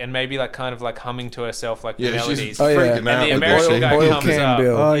music and maybe like kind of like humming to herself like the Yeah, melodies. she's Oh, yeah. freaking And out. the with American that guy shit. Oil comes Can up.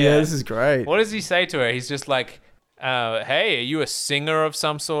 Bill. Oh Yeah. yeah, this is great. What does he say to her? He's just like, "Hey, are you a singer of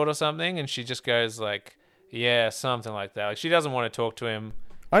some sort or something?" And she just goes like, "Yeah, something like that." Like, she doesn't want to talk to him.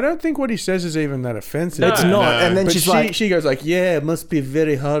 I don't think what he says is even that offensive. No. It's not. No. And then But she's she, like, she goes like, yeah, it must be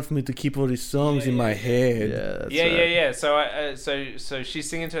very hard for me to keep all these songs in my head. yeah, that's Yeah, right. yeah. So she's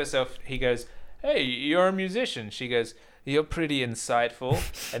singing to herself. He goes, "Hey, you're a musician." She goes, "You're pretty insightful."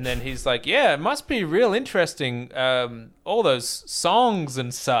 And then he's like, "Yeah, it must be real interesting. All those songs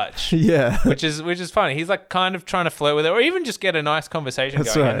and such." Yeah. which is funny. He's like kind of trying to flirt with her, or even just get a nice conversation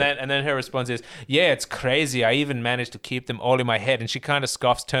That's going. right. And then her response is, "Yeah, it's crazy. I even managed to keep them all in my head." And she kind of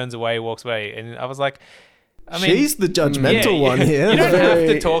scoffs, turns away, walks away. And I was like, I mean, She's the judgmental one here. You don't have to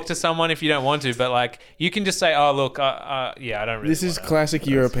Very- talk to someone if you don't want to, but like you can just say, "Oh, look, yeah, I don't really." This is wanna." classic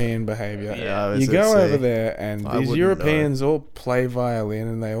European behavior. Yeah, You it's- go it's, over there, and I these wouldn't Europeans all play violin,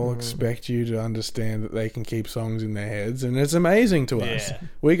 and they all expect you to understand that they can keep songs in their heads, and it's amazing to us. Yeah.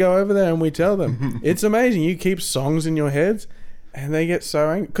 We go over there and we tell them, it's amazing. You keep songs in your heads, and they get so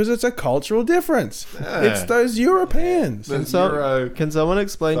angry because it's a cultural difference. Yeah. It's those Europeans. The So- Euro- Can someone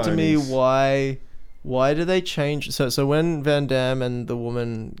explain to me phonies. why do they change? So when Van Damme and the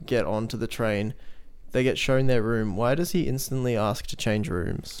woman get onto the train, they get shown their room. Why does he instantly ask to change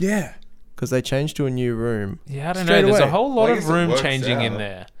rooms? Yeah. Because they change to a new room. Yeah, I don't Straight know. There's a away. whole lot Well, I of guess it room works changing in out.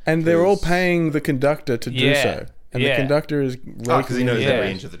 there. And they're all Because- paying the conductor to do Yeah. so. And Yeah. the conductor is Oh, because he knows Yeah. every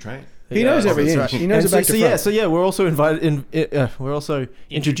inch of the train. He knows every that's inch. He knows And it back to front. so yeah, we're also invited in. We're also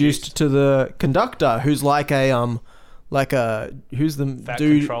introduced to the conductor, who's like a like who's the Fat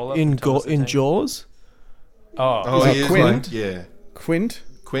dude controller in from Thomas the in Tank? Jaws? Oh, that he is Quint? like, yeah. Quint.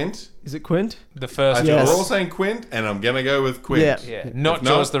 Quint? Is it Quint? The first Yes. We're all saying Quint, and I'm going to go with Quint. Yeah. Yeah, not If not,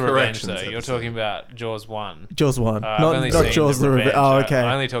 Jaws the Revenge, corrections though. You're episode. talking about Jaws 1. Jaws 1. I've not only not seen Jaws the Revenge. Oh, okay.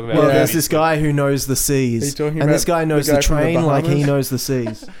 I only talk about Well, Yeah. there's this guy who knows the Are seas, you talking and this about guy knows the the guy from the train like he Bahamas? knows the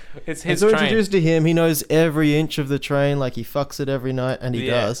seas. It's He's his train. introduced to him. He knows every inch of the train, like he fucks it every night, and he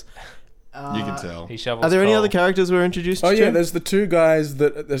Yeah. does. You can tell. He shovels Are there any coal. other characters we're introduced Oh to? yeah, there's the two guys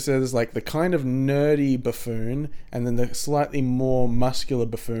that there's like the kind of nerdy buffoon and then the slightly more muscular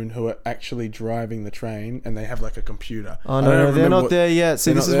buffoon who are actually driving the train, and they have like a computer. Oh I no, don't no, they're remember not what- there yet.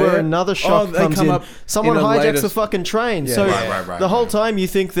 See, they're this not is there where yet? another shock they comes come in. up Someone in a hijacks latest- the fucking train. Yeah. So Right. the whole time you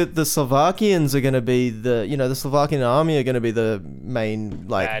think that the Slovakians are going to be the Slovakian army are going to be the main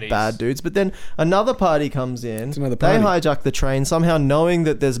Baddies. bad dudes, but then another party comes in. It's another They party. hijack the train somehow, knowing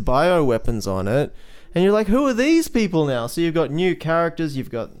that there's bioweapons on it, and you're like, who are these people now? So you've got new characters. You've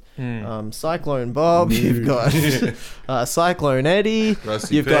got Cyclone Bob. You've got Cyclone Eddie.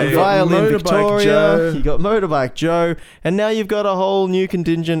 Rusty You've got Pig. Violin Motorbike Victoria. Joe. You got Motorbike Joe, and now you've got a whole new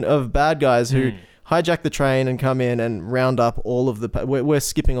contingent of bad guys who hijack the train and come in and round up all of the. We're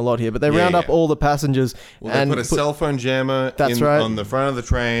skipping a lot here, but they round up yeah. all the passengers Well, and they put a cell phone jammer That's right. on the front of the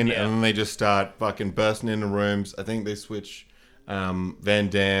train, Yeah. and then they just start fucking bursting into rooms. I think they switch Van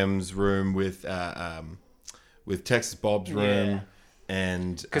Damme's room with Texas Bob's room, Yeah.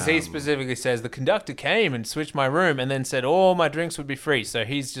 and Because he specifically says the conductor came and switched my room and then said all my drinks would be free. So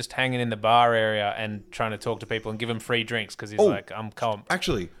he's just hanging in the bar area and trying to talk to people and give them free drinks because he's like, I'm calm.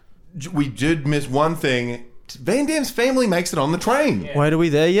 actually, we did miss one thing. Van Damme's family makes it on the train. Wait, are we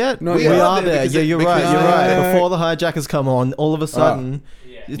there yet? No, we we are are there there. because Yeah, it- you're because- right. You're right. Yeah. Before the hijackers come on, all of a sudden,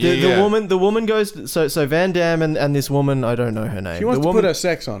 Yeah. the woman goes. So Van Damme and this woman, I don't know her name. She wants the to woman, put her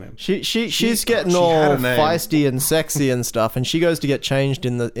sex on him. She's getting she all had a name. feisty and sexy and stuff, and she goes to get changed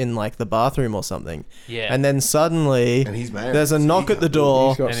in like the bathroom or something. Yeah. And then suddenly, And he's married. there's a knock at the door,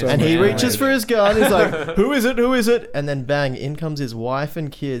 He's got so and he much reaches money. for his gun. He's like, "Who is it? Who is it?" And then bang, in comes his wife and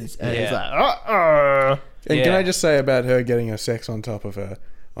kids, and he's Yeah. like, And can Yeah. I just say about her getting her sex on top of her,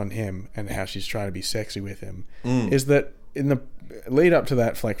 on him, and how she's trying to be sexy with him, is that in the lead up to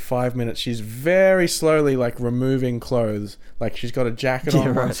that, for like 5 minutes, she's very slowly like removing clothes. Like she's got a jacket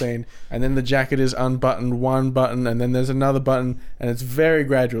on one right. scene, and then the jacket is unbuttoned one button, and then there's another button, and it's very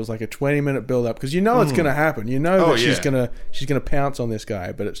gradual. It's like a 20-minute build up because you know it's going to happen. You know Oh, that she's yeah. gonna pounce on this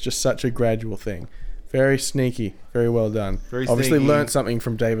guy, but it's just such a gradual thing. Very sneaky, very well done. Very Obviously sneaky. learnt something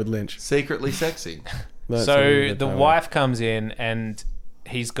from David Lynch. Secretly sexy. Learnt something So from the David. wife comes in and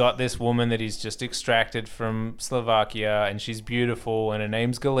he's got this woman that he's just extracted from Slovakia, and she's beautiful, and her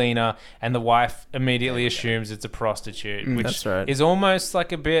name's Galina, and the wife immediately assumes it's a prostitute, which That's right. is almost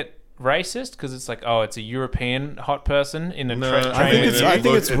like a bit racist because it's like, oh, it's a European hot person in a No, train. I think it's- I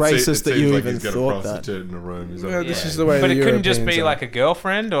think it's racist that seems you like even he's got thought a that. prostitute in a room. He's Well, like, this yeah. is the way But the it couldn't just Europeans be are. like a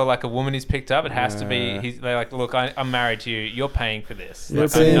girlfriend or like a woman he's picked up. It has to be. They're like, look, I'm married to you. You're paying for this.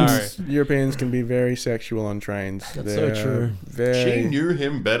 Like, I know. Europeans can be very sexual on trains. That's so true. Very, She knew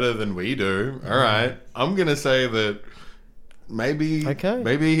him better than we do. All right, I'm gonna say that maybe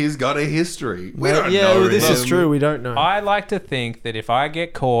he's got a history. We don't yeah, know well, this is him. true. We don't know. I like to think that if I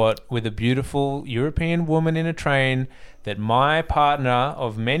get caught with a beautiful European woman in a train, that my partner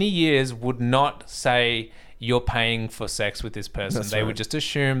of many years would not say, you're paying for sex with this person. That's They right. would just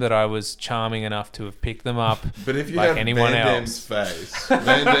assume that I was charming enough to have picked them up But if you like had anyone Van else. Damme's face,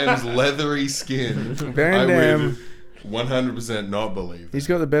 Van Damme's leathery skin, Van I Damme. would 100% not believe. He's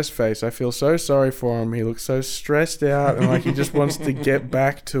got the best face. I feel so sorry for him. He looks so stressed out and like he just wants to get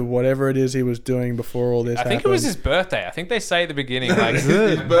back to whatever it is he was doing before all this I happened. think it was his birthday. I think they say at the beginning, like,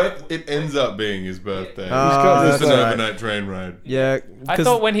 It ends up being his birthday. Ah, It's just an that's right. overnight train ride. Yeah, I 'cause-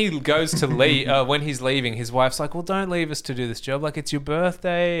 thought when he goes to leave, when he's leaving, his wife's like, well, don't leave us to do this job. Like, it's your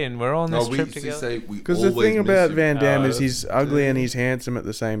birthday and we're on this trip together. Because the thing about Van Damme is he's ugly and he's handsome at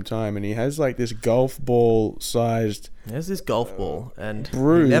the same time, and he has like this golf ball sized. There's this golf ball, and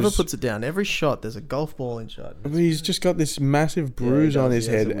Bruise. he never puts it down. Every shot, there's a golf ball in shot. He's just got this massive bruise does. on his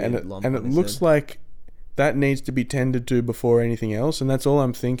He has head, a weird and it, lump and on it his looks head. like that needs to be tended to before anything else. And that's all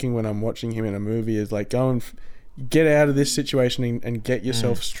I'm thinking when I'm watching him in a movie is like, go and get out of this situation and get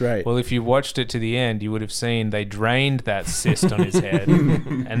yourself straight. Well, if you watched it to the end, you would have seen they drained that cyst on his head,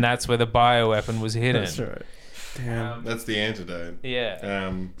 and that's where the bioweapon was hidden. That's right. Damn. That's the antidote.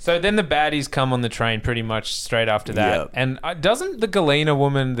 Yeah. So then the baddies come on the train pretty much straight after that. Yep. And doesn't the Galena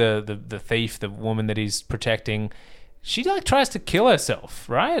woman, the thief, the woman that he's protecting, she like tries to kill herself,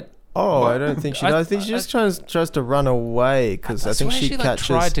 right? Oh, What? I don't think she does. I think she just tries to run away because I think swear she like, catches.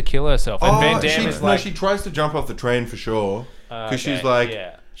 tried to kill herself. And Van Damme is like, she tries to jump off the train for sure. Because she's like,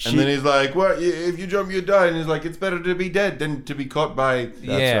 yeah. and then he's like, "What? If you jump, you die." And he's like, "It's better to be dead than to be caught by." That's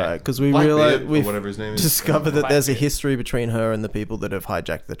Yeah. right. Because we Blackbeard, realize or we've whatever his name is. discovered that there's a Blackbeard. history between her and the people that have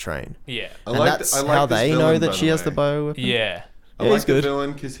hijacked the train. Yeah. I And like that's I like how this they know villain, that by she has the way. bioweapon. Yeah. I Yeah, like he's the good.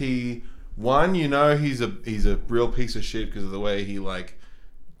 villain because he's a real piece of shit because of the way he like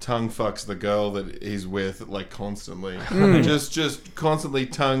tongue fucks the girl that he's with like constantly, just constantly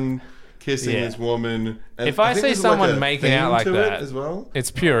tongue kissing Yeah. this woman. And If I think see there's, someone a making out theme like to it that, as well. It's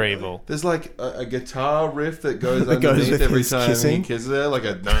pure evil. There's like a guitar riff that goes That goes underneath with every his time kissing. he kisses her, like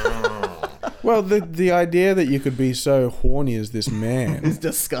a. Well, the idea that you could be so horny as this man. It's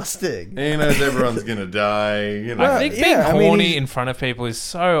disgusting. He knows everyone's gonna die. You know. I think being yeah, I mean, horny he's- in front of people is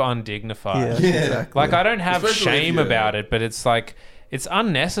so undignified. Yeah, Yeah. exactly. Like, I don't have Especially if shame you're- about it, but it's like, it's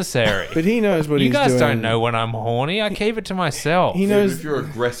unnecessary. But he knows what you he's guys doing. don't know when I'm horny. I keep it to myself. He Dude, knows. if you're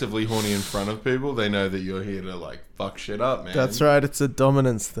aggressively horny in front of people, they know that you're here to like fuck shit up, man. That's right. It's a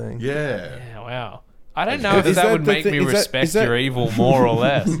dominance thing. Yeah. Yeah, wow. I don't know if Is that that would the make thing- me is that- respect is that- your evil more or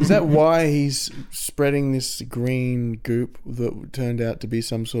less. Is that why he's spreading this green goop that turned out to be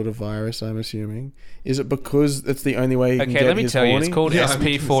some sort of virus, I'm assuming? Is it because it's the only way he can Okay, get let me his tell you. horny? It's called Yeah, I'm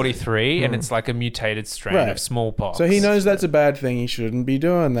SP43, and it's like a mutated strain Right. of smallpox. So he knows that's a bad thing. He shouldn't be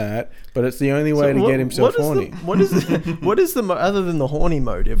doing that, but it's the only way to get himself horny. What is the other than the horny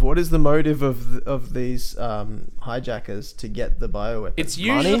motive? What is the motive of these hijackers to get the bioweapon? It's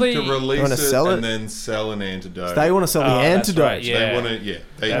Money? usually- To release wanna it sell and it? then sell an antidote. They want to sell the Oh, that's antidote. right, yeah. They want to, yeah.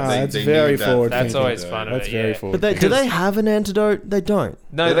 That's they very need that forward That's thinking. always fun of That's it, very yeah. forward. But do they have an antidote? They don't.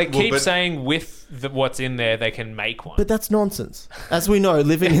 No, Yeah, they well, keep but- saying with what's in there, they can make one. But that's nonsense. As we know,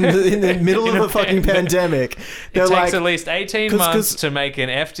 living in the middle of a fucking pandemic, it they're takes like, at least 18 'cause- months to make an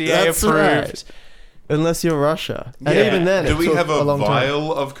FDA That's approved. right. Unless you're Russia, and Yeah. even then, do it we took have a long time.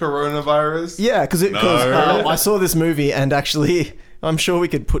 vial of coronavirus? Yeah, because No. I saw this movie, and actually, I'm sure we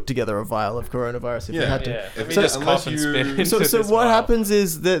could put together a vial of coronavirus if we Yeah. had to. Yeah, if we So just unless cough and you- spit into So this what vial. happens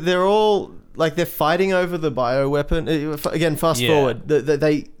is that they're all like they're fighting over the bioweapon. Again, fast Yeah. forward,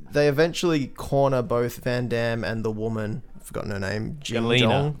 they eventually corner both Van Damme and the woman. I've forgotten her name. Jing Galena.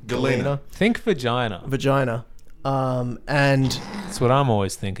 Jong? Galena. Think vagina. Vagina. And That's what I'm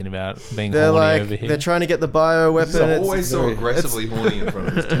always thinking about, being they're horny like over here. they're trying to get the bioweapon. He's always so very- aggressively horny in front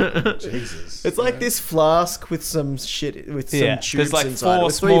of his team. Jesus. It's like this flask with some shit with some yeah, tubes there's like inside. 4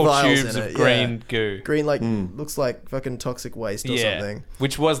 with 3 small vials tubes in of it, green yeah. goo. Green looks like fucking toxic waste or Yeah, something.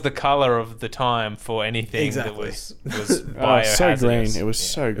 which was the color of the time for anything Exactly. that was Oh, it's so green. biohazardous. It was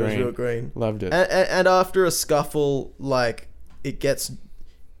so It was green. real green. Loved it. And after a scuffle, like it gets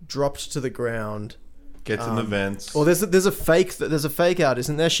dropped to the ground. Gets in the vents. Or there's a fake out,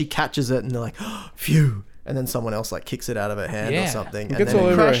 isn't there? She catches it and they're like, oh, phew, and then someone else like kicks it out of her hand or Yeah. something. It and gets then all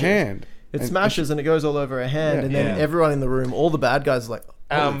it over her crashes. hand. It And- smashes and it goes all over her hand, Yeah. and then Yeah. everyone in the room, all the bad guys, are like,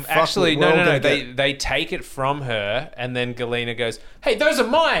 holy fuck, Actually, we're all no. gonna They get- they take it from her, and then Galena goes, "Hey, those are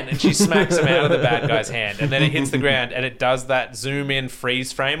mine!" And she smacks them out of the bad guy's hand, and then it hits the ground, and it does that zoom in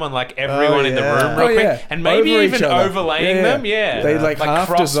freeze frame on like everyone in the yeah. room, real Oh, quick, yeah. and maybe Over even each other. overlaying Yeah. them. Yeah, They, like, half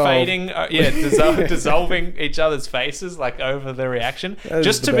crossfading, dissolving each other's faces like over the reaction, That is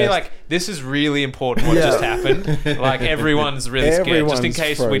just the to be best. like, this is really important. What Yeah. just happened? Like everyone's really scared, just in Everyone's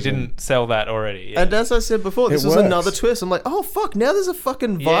case we frozen. didn't sell that already. Yeah. And as I said before, this It was works. another twist. I'm like, oh fuck! Now there's a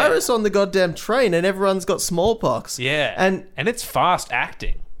fucking Yeah. virus on the goddamn train, and everyone's got smallpox. Yeah, and it's fast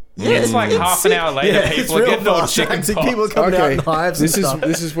acting. yeah, It's like half an hour later, it's people are real getting all fast chicken acting. pox. People are coming out Okay, in hives this and is stuff.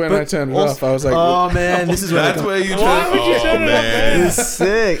 this is when But I turned it also- off. I was like, oh man, this is where That's where you turn. Why would you Oh turn it off man. It's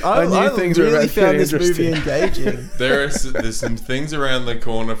sick. I knew things were really about to get found this movie interesting. engaging. There's some things around the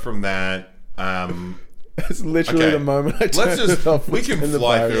corner from that. it's literally Okay. the moment I Let's turned it just off. we was can when the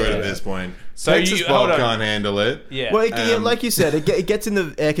fly virus through it came at out. this point. So Texas you- Bob hold on. can't handle it. Yeah. Well, yeah, like you said, it gets in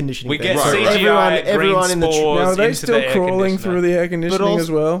the air conditioning. We vent. get Right, CGI, right. everyone in the spores Now, are they into still the air crawling conditioner. through the air conditioning also-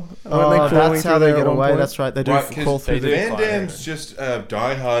 as well? Aren't they Oh, crawling that's through how they there get at one away. point? That's right. They do Right, 'cause crawl through they the. do. Van Damme's just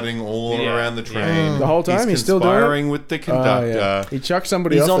die-harding all Yeah, around the yeah. train. The whole time? He's still doing it? conspiring with the Oh, conductor. yeah. He chucked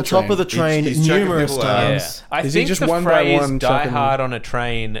somebody He's off on the top train. of the train He's chucking numerous people out. Yeah. times. I Is he think just the one by phrase one "die chucking hard on a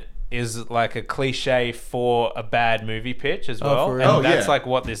train" is like a cliche for a bad movie pitch as well, for and real? Oh, that's yeah. like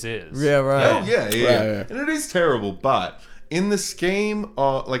what this is. Yeah, right. Oh yeah. Right. And it is terrible, but in the scheme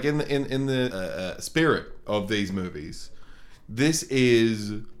of like in the spirit of these movies, this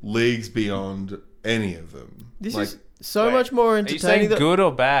is leagues beyond any of them. This like, is So Wait, much more Are you entertaining. saying than- good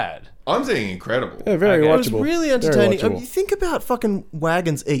or bad? I'm saying incredible. Yeah, very Okay. It was watchable. really Very entertaining. I watchable. mean, you think about fucking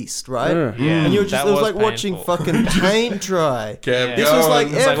Wagons East, right? Yeah. And you were just, That it was was like watching painful. fucking paint dry. Kept This was like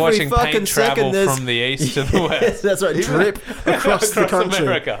going. It's like every watching fucking paint travel second there's from the east to the west. That's right, drip across the country.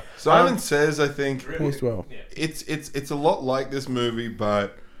 America. Simon Says, I think Placed well. it's a lot like this movie,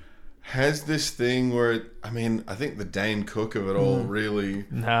 but has this thing where I think the Dane Cook of it all really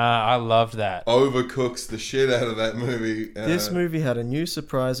Nah, I loved that. overcooks the shit out of that movie. This movie had a new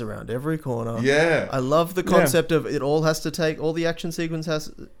surprise around every corner. Yeah. I love the concept of it all has to take, all the action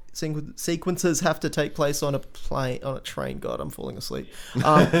sequences have to take place on a train. God, I'm falling asleep.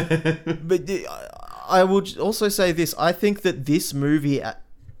 But I would also say this. I think that this movie,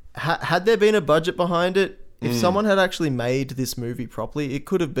 had there been a budget behind it, if someone had actually made this movie properly, it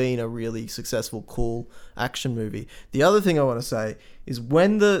could have been a really successful, cool action movie. The other thing I want to say is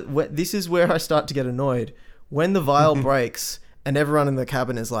when this is where I start to get annoyed. When the vial breaks and everyone in the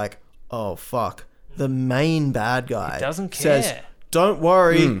cabin is like, oh, fuck. The main bad guy doesn't says, care. don't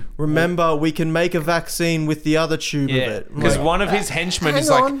worry. Remember, we can make a vaccine with the other tube of Yeah, it. because Like, one of his henchmen hang is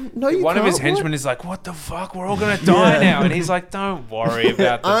like, on. No, you one of his can't. henchmen is like, what the fuck? We're all gonna die now, and he's like, don't worry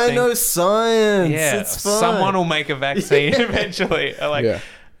about the I thing. know science. Yeah, It's fine. someone will make a vaccine eventually. I like, Yeah.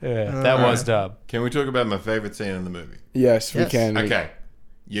 that was dub. Can we talk about my favorite scene in the movie? Yes, we Yes. can. Okay.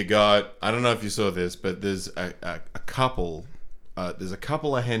 You got, I don't know if you saw this, but there's a couple. There's a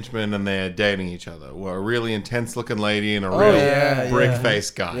couple of henchmen and they're dating each other. Well, a really intense looking lady and a real yeah, brick face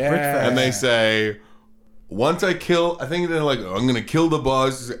guy. Yeah. And they say, once I kill, I think they're like, I'm going to kill the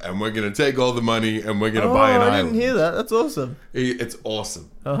boss and we're going to take all the money and we're going to buy an I island. didn't hear that. That's awesome. It's awesome.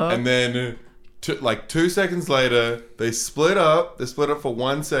 Uh-huh. And then, 2 seconds later, they split up. They split up for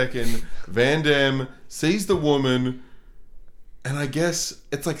 1 second. Van Damme sees the woman, and I guess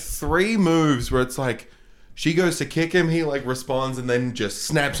it's like 3 moves where it's like she goes to kick him, he like responds, and then just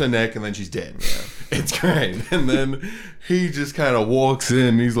snaps her neck, and then she's dead. It's great. And then he just kind of walks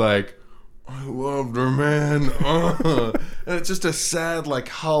in. He's like, I loved her, man. And it's just a sad, like,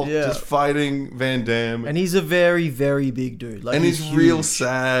 Hulk just fighting Van Damme. And he's a very, very big dude. Like, And he's huge. real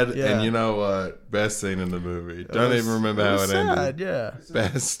sad. Yeah. And you know what? Best scene in the movie. Don't even remember how it was sad, ended. yeah.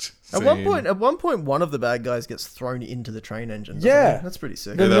 Best. At one point, one of the bad guys gets thrown into the train engine. doesn't Yeah. he? That's pretty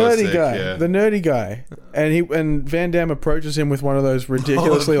sick. The Yeah, that was nerdy sick, guy, yeah. the nerdy guy, and Van Damme approaches him with one of those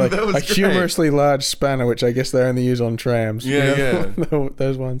ridiculously Oh, that was a great. humorously large spanner, which I guess they only use on trams. Yeah,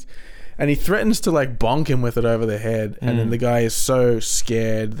 those ones. And he threatens to like bonk him with it over the head, and then the guy is so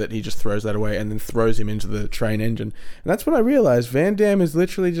scared that he just throws that away and then throws him into the train engine. And that's when I realized Van Damme is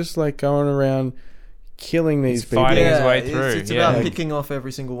literally just like going around killing these people. fighting his Yeah, way it's- through, It's yeah. about picking off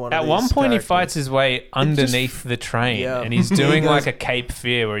every single one. At of one these point, he characters. fights his way underneath the train, Yeah. and he's He doing goes- like a Cape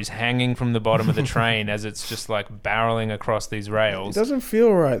Fear, where he's hanging from the bottom of the train as it's just like barreling across these It rails. doesn't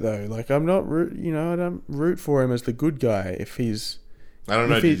feel right though. Like I'm not, I don't root for him as the good guy if he's. I don't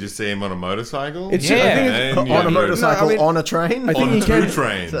know. If Did he- you just see him on a motorcycle? It's- Yeah. I think And on you a root- motorcycle, No, I mean- on a train. I think On you two can.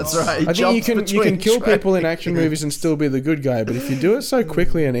 trains. That's right. He I think jumps you between can kill trains. people in action movies and still be the good guy, but if you do it so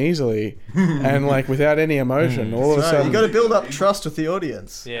quickly and easily and like without any emotion, all of a Right, sudden you got to build up trust with the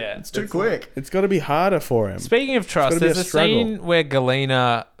audience. Yeah. It's too quick. it's got to be harder for him. Speaking of trust, gotta be there's a a struggle. scene where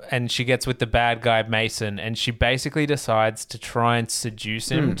Galena and she gets with the bad guy Mason, and she basically decides to try and seduce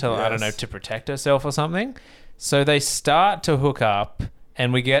him to I don't know, to protect herself or something. So they start to hook up,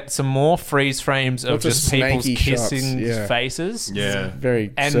 and we get some more freeze frames of Lots of just people's snaky shots, kissing yeah. faces. Yeah.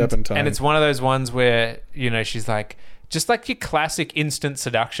 Very And serpentine. and it's one of those ones where she's like, just like your classic instant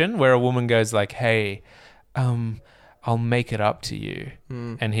seduction, where a woman goes like, "Hey, I'll make it up to you,"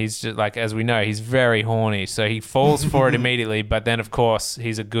 and he's just like, as we know, he's very horny, so he falls for it immediately. But then, of course,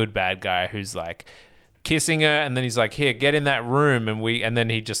 he's a good bad guy who's like kissing her, and then he's like, "Here, get in that room," and then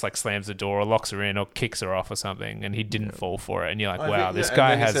he just like slams the door or locks her in or kicks her off or something, and he didn't fall for it, and you're like, "Wow, this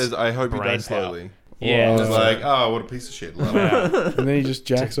guy has." He says, "I hope you die brain power." slowly." Yeah, It's like, oh, what a piece of shit. Love it. and then he just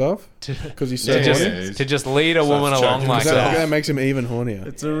jacks off because he's so Yeah, to horny. just to just lead a woman Starts along choking like himself. that. That makes him even hornier.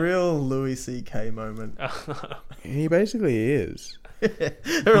 It's a real Louis C.K. moment. He basically is. There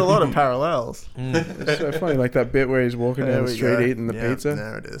are a lot of parallels. It's so funny, like that bit where he's walking There down the we street go. eating the Yeah, pizza.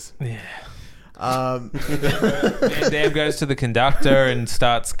 There it is. Yeah. Van Damme goes to the conductor and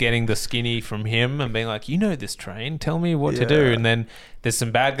starts getting the skinny from him and being like, "You know this train, tell me what to do." Yeah. And then there's some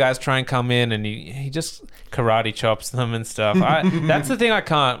bad guys try and come in, and he just karate chops them and stuff. That's the thing I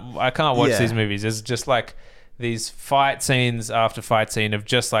can't watch Yeah. these movies. It's just like these fight scenes after fight scene of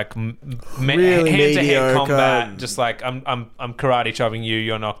just like Really hand to hand mediocre. combat. Just like I'm karate chopping you,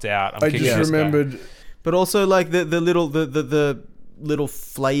 you're knocked out. I'm I kicking just this guy. remembered. But also, like the little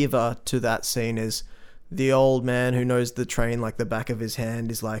flavor to that scene is the old man who knows the train like the back of his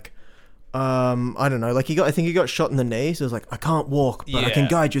hand is like, I don't know, like I think he got shot in the knee, so it's like, I can't walk, but I can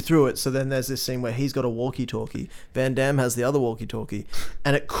guide you through it. So then there's this scene where he's got a walkie-talkie, Van Damme has the other walkie-talkie,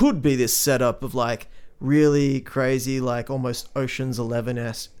 and it could be this setup of like really crazy, like almost Ocean's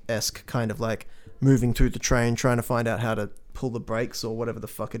 11-esque kind of like moving through the train, trying to find out how to pull the brakes or whatever the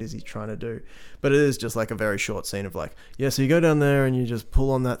fuck it is he's trying to do. But it is just like a very short scene of like, so you go down there and you just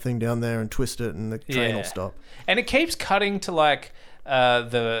pull on that thing down there and twist it and the train will stop. And it keeps cutting to like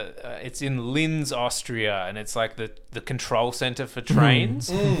it's in Linz, Austria, and it's like the control center for trains.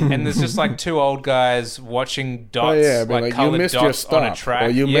 And there's just like two old guys watching dots, like you missed your dots on a stop, track. or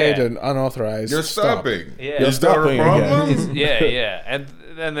you made an unauthorized You're stop. stopping. Yeah. Is there a problem? And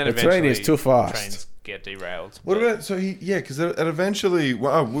then The eventually train is too fast. trains get derailed. What about because it eventually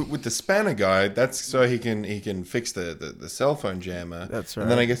with the spanner guy, that's so he can fix the cell phone jammer. That's And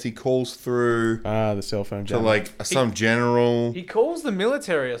then right. I guess he calls through The cell phone to jammer. like some general He calls the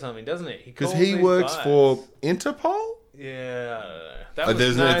military or something, doesn't he? because he works for Interpol. Yeah, I don't know. That It's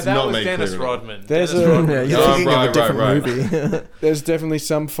was, not that was made Dennis clear at all. Rodman. There's Dennis a- Rodman. Yeah, you're Oh, thinking of right, a different right. movie. There's definitely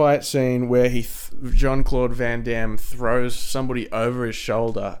some fight scene where Jean-Claude Van Damme throws somebody over his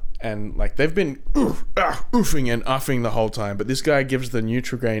shoulder, and like they've been oofing and uffing the whole time, but this guy gives the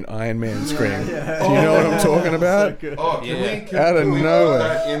Nutrigrain Iron Man scream. Do you know what I'm talking about? Oh, can Out of we put nowhere.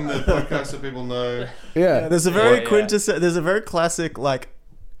 that in the podcast so people know? Yeah. There's a very Yeah. there's a very classic like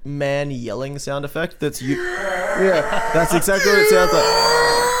man yelling sound effect that's Yeah. that's exactly what it sounds like.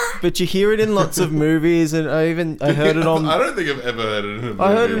 But you hear it in lots of movies, and I heard it on. I don't think I've ever heard it in a movie.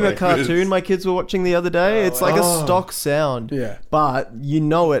 I heard it in a like cartoon this. my kids were watching the other day. It's like a stock sound. Yeah. But you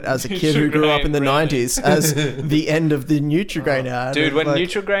know it as a kid who grew up in the Nutrigrain 90s as the end of the Nutrigrain ad. Dude, And, when like,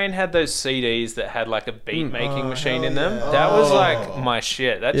 Nutrigrain had those CDs that had like a beat making machine in them, that was like my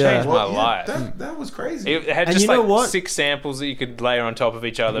shit. That Yeah. changed my Well, life. That was crazy. It had And just you know like what? 6 samples that you could layer on top of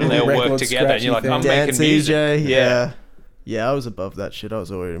each other, and they all work Record together. And you're like, scratchy I'm thing. making Dance music. EJ, yeah. Yeah, I was above that shit. I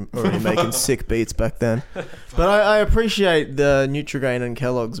was already making sick beats back then. But I appreciate the Nutrigrain and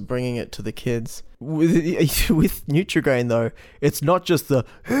Kellogg's bringing it to the kids. With Nutrigrain, though, it's not just the...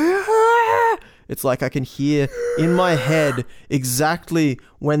 It's like I can hear in my head exactly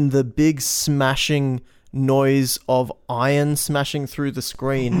when the big smashing noise of iron smashing through the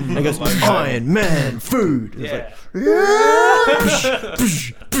screen. And it goes, Iron Man food. It's like,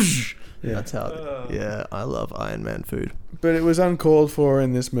 that's how... Yeah, I love Iron Man food. But it was uncalled for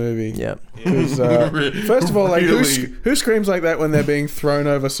in this movie. Yeah. Because, first of all, like Really? who screams like that when they're being thrown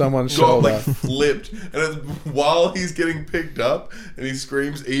over someone's Got shoulder? like flipped, and it's, while he's getting picked up, and he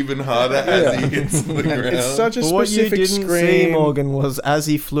screams even harder as he hits the ground. It's such a But what you specific didn't see, scream. Morgan, was as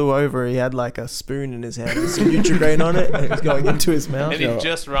he flew over, he had like a spoon in his hand with some Nutrigrain on it, and it was going into his mouth. And he'd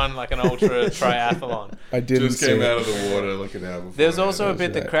just run like an ultra triathlon. I didn't just see came it. out of the water looking out. Before There's also a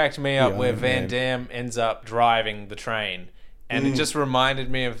bit that. that cracked me up Yeah, where man. Van Damme ends up driving the train. And it just reminded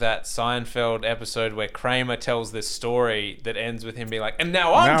me of that Seinfeld episode where Kramer tells this story that ends with him being like, and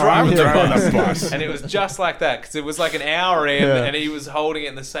now I'm driving the bus. And it was just like that, because it was like an hour in, and he was holding it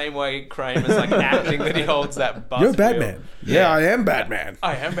in the same way Kramer's like acting that he holds that bus. You're wheel. Batman. Yeah, I am Batman.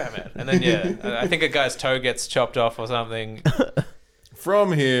 I am Batman. And then, I think a guy's toe gets chopped off or something.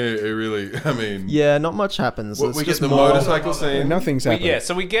 From here, it really, I mean, Yeah, not much happens. we It's get just the more. motorcycle scene. Nothing's happening. Yeah,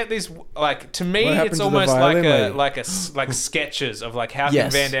 so we get these, like, to me, What happened it's to the almost violin like lady? like sketches of like how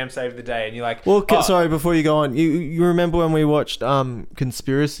Yes. can Van Damme save the day, and you're like, Well, oh, sorry, before you go on, you remember when we watched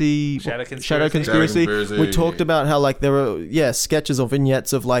Conspiracy? Shadow Conspiracy? Shadow Conspiracy? Shadow Conspiracy. We talked about how like there were sketches or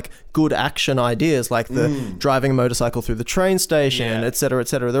vignettes of like good action ideas, like the driving a motorcycle through the train station, Yeah. et cetera, et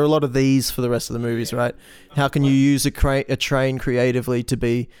cetera. There are a lot of these for the rest of the movies, right? How can you use a train creatively to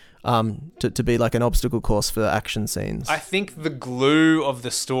be to be like an obstacle course for action scenes? I think the glue of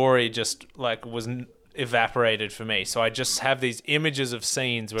the story just like was evaporated for me. So I just have these images of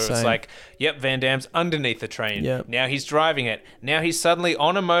scenes where it's Same. like, yep, Van Damme's underneath the train. Yep. Now he's driving it. Now he's suddenly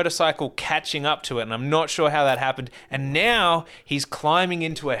on a motorcycle catching up to it, and I'm not sure how that happened. And now he's climbing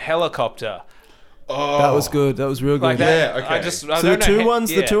into a helicopter. Oh, That was good. That was real good. Like that. Yeah, okay. I So don't the know two how- ones,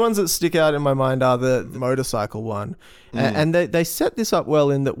 the yeah. two ones that stick out in my mind are the motorcycle one, and they set this up well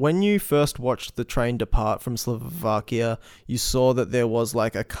in that when you first watched the train depart from Slovakia, you saw that there was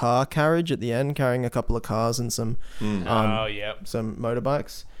like a car carriage at the end carrying a couple of cars and some Oh, yep. some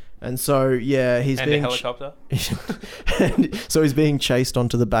motorbikes, and so he's And a being helicopter. and so he's being chased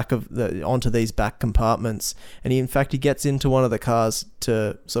onto the back of onto these back compartments, and in fact he gets into one of the cars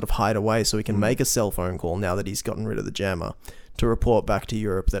to sort of hide away so he can make a cell phone call now that he's gotten rid of the jammer to report back to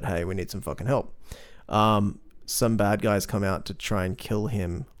Europe that hey, we need some fucking help. Some bad guys come out to try and kill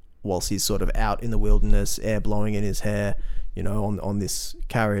him whilst he's sort of out in the wilderness, air blowing in his hair, you know, on this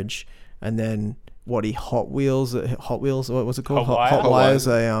carriage, and then Hot Wheels, what was it called? Hot Wires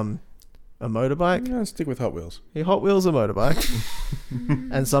a motorbike. Yeah, stick with Hot Wheels. He Hot Wheels a motorbike,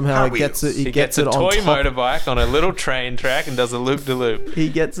 and somehow he gets it. He gets a toy motorbike on a little train track and does a loop de loop. He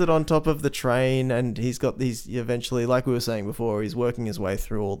gets it on top of the train, and he's got these. Eventually, like we were saying before, he's working his way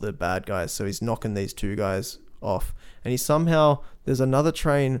through all the bad guys. So he's knocking these two guys off, and there's another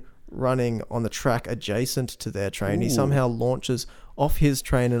train running on the track adjacent to their train. He somehow launches off his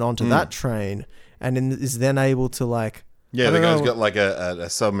train and onto that train, and is then able to like. Yeah, the guy's got like a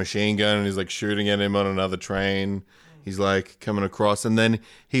submachine gun and he's like shooting at him on another train. He's like coming across, and then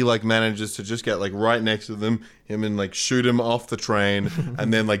he like manages to just get like right next to him and like shoot him off the train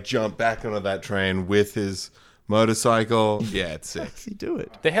and then like jump back onto that train with his motorcycle. Yeah, it's sick. How does he do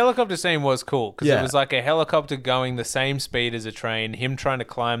it? The helicopter scene was cool because Yeah. it was like a helicopter going the same speed as a train, him trying to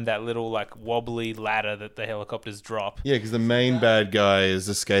climb that little like wobbly ladder that the helicopters drop. Yeah, because the main bad guy is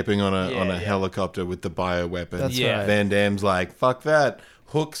escaping on a Yeah. helicopter with the bioweapon. That's Yeah. right. Van Damme's like, fuck that.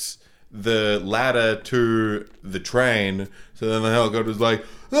 Hooks the ladder to the train. So then the helicopter's like,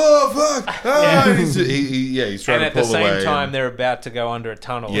 oh fuck! Ah! And he's trying And to at the pull away. same time, they're about to go under a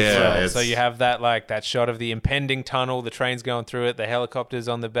tunnel Yeah, as well. it's- So you have that shot of the impending tunnel, the train's going through it, the helicopter's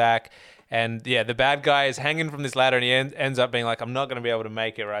on the back. And yeah, the bad guy is hanging from this ladder and he ends up being like, I'm not going to be able to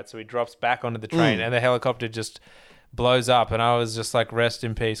make it, right? So he drops back onto the train and the helicopter just blows up. And I was just like, rest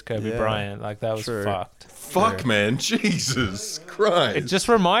in peace, Kobe Yeah. Bryant. Like, that was True. fucked. Fuck, man. Jesus Christ. It just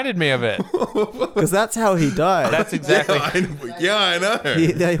reminded me of it. Because that's how he died. That's exactly. I know.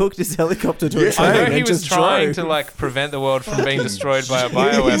 They hooked his helicopter to a Yeah. train I know and he was just trying drove. to like prevent the world from being destroyed by a He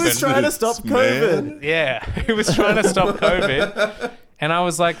bioweapon. was trying to stop COVID. Man. Yeah, he was trying to stop COVID. And I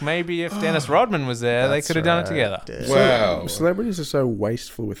was like, maybe if Dennis Rodman was there, they could have done it together. Wow. Celebrities are so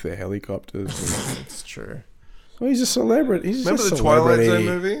wasteful with their helicopters. It's true. Well, he's a celebrity. He's Remember just the a Twilight celebrity.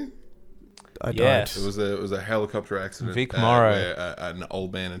 Zone movie? I Yes. It was a helicopter accident. Vic Morrow. Where an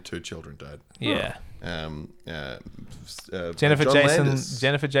old man and two children died. Yeah. John Landis.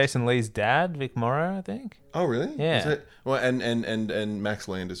 Jennifer Jason Leigh's dad, Vic Morrow, I think. Oh, really? Yeah. Is it? Well, and Max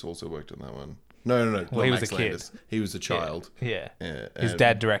Landis also worked on that one. No. Well, not he was Max a kid. Landis. He was a child. Yeah. Yeah, His and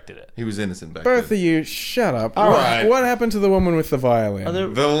dad directed it. He was innocent back Both then. of you, shut up. All what, right. what happened to the woman with the violin?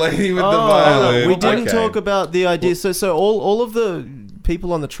 The lady with the violin. We didn't Okay. talk about the idea. So all of the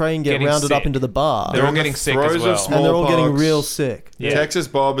people on the train get Getting rounded up sick. into the bar, They're all in the getting sick throes as of well. small- and they're all getting smallpox. real sick. Yeah. Texas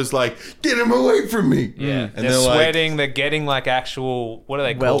Bob is like, get him away from me. Yeah. And They're like, sweating. They're getting like actual, what are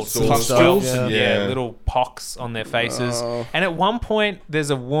they called? Welts and Pustules? stuff, Yeah. yeah. Little pocks on their faces. Oh. And at one point, there's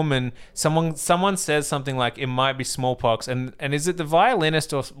a woman, someone says something like, it might be smallpox. And is it the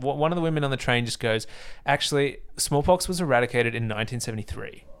violinist or one of the women on the train just goes, actually, smallpox was eradicated in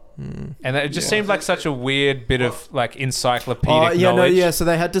 1973. And it just seemed like such a weird bit of like encyclopedic knowledge. So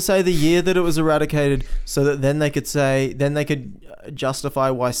they had to say the year that it was eradicated, so that then they could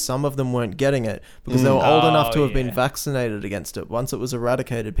justify why some of them weren't getting it because they were old enough to have been yeah. vaccinated against it. Once it was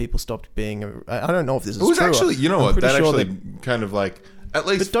eradicated, people stopped being. I don't know if this is It was true. actually, you know I'm what? pretty That sure actually kind of like, at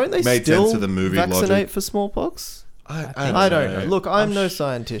least But don't they made still sense of the movie vaccinate logic. for smallpox? I I don't know. Look, I'm no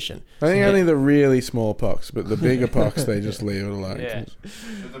scientician. I think only the really small pox, but the bigger pox, they just leave it alone. Yeah.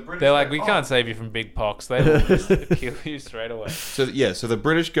 They're like, we can't save you from big pox. They will just kill you straight away. So the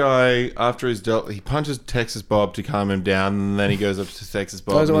British guy, after his dealt, he punches Texas Bob to calm him down, and then he goes up to Texas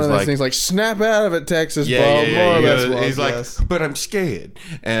Bob. Those are and one of he's those things like, snap out of it, Texas Bob. Yeah, More or he less goes- was, he's like, yes. but I'm scared.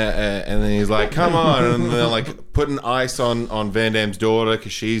 And then he's like, come on. And they're like putting ice on Van Damme's daughter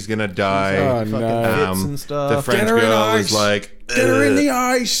because she's going to die. Oh, Fucking no. fits and The stuff. French Get her in girl ice. is like, Get her in "Ugh." the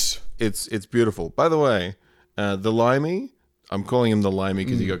ice. It's beautiful. By the way, the Limey, I'm calling him the Limey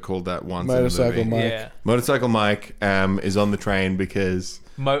because he got called that once Motorcycle in the movie. Mike. Yeah. Motorcycle Mike is on the train because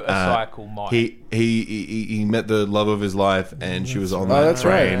Motorcycle Mike. he met the love of his life and she was on Oh, that that's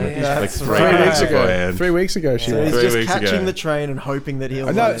right. train Yeah, like that's 3 right. weeks beforehand. 3 weeks ago, she So was. he's 3 just weeks catching ago. the train and hoping that he'll.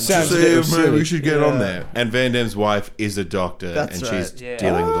 I know, win. it sounds So, a bit man, silly. we should get Yeah. on there. And Van Damme's wife is a doctor, That's and right. she's Yeah.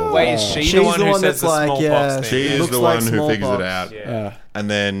 dealing with all Wait, that. is she She's the one the who one says that's the like, smallpox yeah, thing? She is looks the like one who figures it smallpox. out. Yeah. And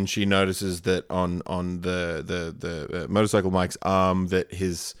then she notices that on the motorcycle Mike's arm that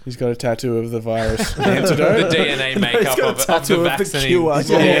his He's got a tattoo of the virus antidote. The DNA makeup got a of the tattoo of the vaccine. cure.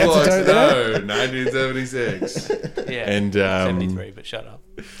 Yeah, smallpox, antidote no, 1976. Yeah. And 73, but shut up.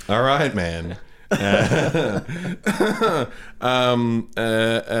 all right, man.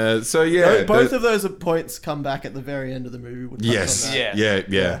 So yeah, Both of those points come back at the very end of the movie. We'll touch yes, on that.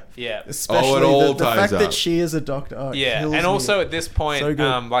 yeah. Yeah. Especially all the ties fact up. that she is a doctor. Oh, it Yeah, kills and me. also at this point, So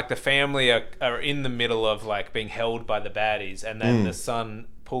good. like the family are in the middle of like being held by the baddies, and then the son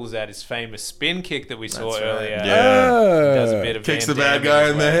pulls out his famous spin kick that we saw That's right. earlier. Yeah. Does a bit of Kicks Van the bad Damme guy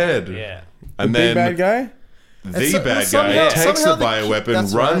as in the well. head. Yeah. And the big then bad guy. the so- bad somehow- guy takes somehow the the- bioweapon,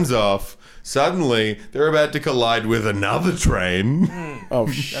 that's runs right. off. Suddenly, they're about to collide with another train. Oh,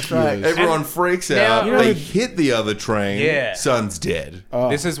 that's right. Everyone freaks out. now- They hit the other train. Yeah. Son's dead.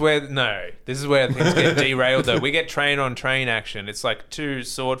 This is where things get derailed though. We get train on train action. It's like two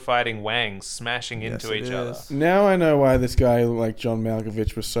sword fighting wangs smashing into Yes, each it other. is. Now I know why this guy like John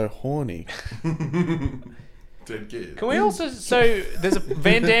Malkovich was so horny. Dead kid. Can we also there's a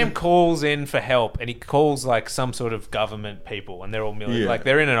Van Damme calls in for help and he calls like some sort of government people and they're all Yeah. like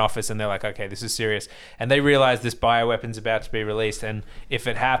they're in an office and they're like, okay, this is serious, and they realize this bioweapon's about to be released and if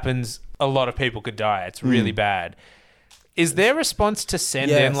it happens a lot of people could die. It's really bad. Is their response to send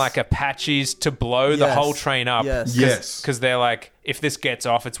in Yes. like Apaches to blow the Yes. whole train up? Yes. Yes. Because they're like, if this gets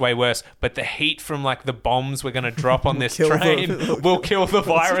off, it's way worse. But the heat from like the bombs we're going to drop on this Kill the- train will kill the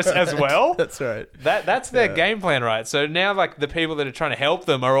virus as well. That's right. That's their game plan, right? So now, like the people that are trying to help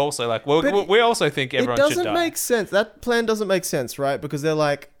them are also like, well, But we also think everyone It should doesn't die. make sense. That plan doesn't make sense, right? Because they're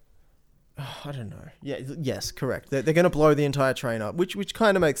like, I don't know. Yeah, yes, correct. They're going to blow the entire train up, which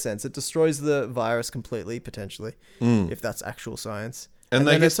kind of makes sense. It destroys the virus completely, potentially, if that's actual science. And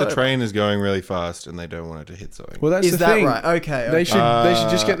they then guess it's the over. train is going really fast and they don't want it to hit something. Well, that's Is the that thing. right? Okay. They should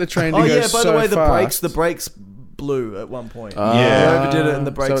just get the train to Oh go yeah. By so the way, fast. the brakes blew at one point. Yeah. They overdid it, and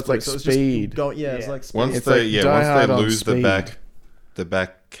the brakes. So it's like blew, speed. Just going, yeah, it's Yeah. like speed. Once It's they like Die Hard on lose speed. the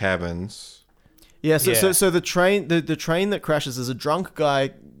back cabins. Yeah, so, Yeah. so the train that crashes is a drunk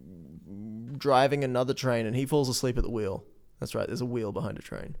guy driving another train, and he falls asleep at the wheel. That's right. There's a wheel behind a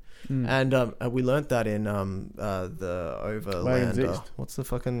train, and we learnt that in the Wagons Overlander. East. What's the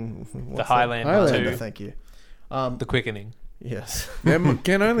fucking The Highlander, Highlander. 2, Thank you. the quickening. Yes. There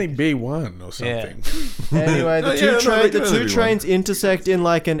can only be one or something. Anyway, Oh, yeah, no, there can the only two be trains intersect in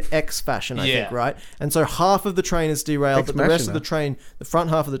like an X fashion, I Yeah. think, right? And so half of the train is derailed, Ex but the rest of machina. the train, the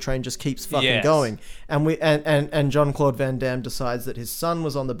front half of the train, just keeps fucking Yes. going. And and Jean-Claude Van Damme decides that his son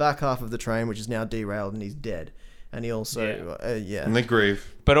was on the back half of the train, which is now derailed, and he's dead. And he also, And they grieve.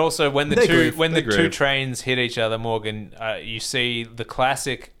 But also, when the They two grieve. two trains hit each other, Morgan, you see the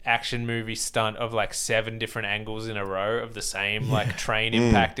classic action movie stunt of like 7 different angles in a row of the same like train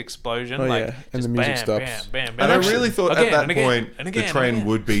impact explosion. Oh, like yeah. And just the music bam, stops. Bam, bam, bam. And I Action. really thought Again, at that and again, point and again, the and train again.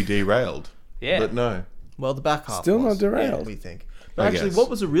 would be derailed. Yeah. But no. well, the back half Still was, not derailed. we think. I But actually, guess. what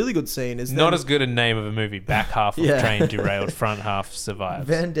was a really good scene is Not then as good a name of a movie. Back half of Yeah. train derailed, front half survives.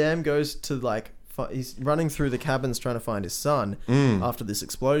 Van Damme goes to like he's running through the cabins trying to find his son after this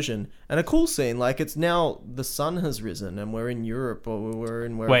explosion, and a cool scene. Like it's now the sun has risen, and we're in Europe or we're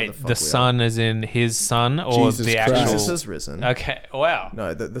in wherever Wait, the fuck the we sun is in his son or Jesus the Christ. are. actual? Jesus has risen. Okay, wow.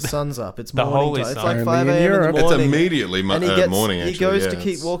 No, the sun's up. It's The morning holy time. It's sun. like Only 5 in a.m. in Europe. the It's morning. immediately And he morning, actually. he goes yeah, to keep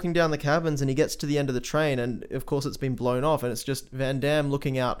it's- walking down the cabins, and he gets to the end of the train, and of course it's been blown off, and it's just Van Damme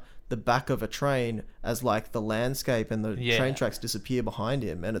looking out the back of a train as like the landscape and the Yeah. train tracks disappear behind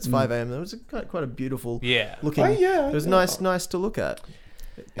him, and it's 5 a.m. It was quite a beautiful Yeah. looking. Oh, yeah, it was yeah. nice to look at.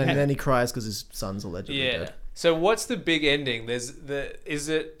 And then he cries because his son's allegedly Yeah. dead. So what's the big ending? Is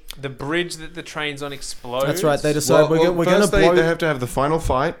it the bridge that the train's on explodes? That's right. They decide we're going to first blow. they have to have the final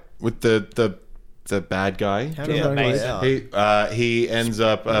fight with the bad guy. How does Yeah, that play Mason. out? He ends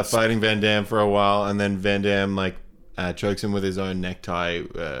up fighting Van Damme for a while, and then Van Damme like chokes him with his own necktie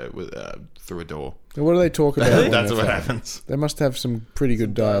through a door. And what do they talk about? when That's they're what fighting? happens. They must have some pretty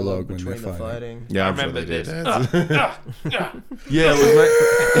good dialogue when they're between the fighting. fighting. Yeah, I I'm sure remember they this. did. Yeah,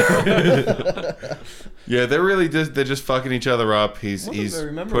 it was yeah, they're really they're just fucking each other up. He's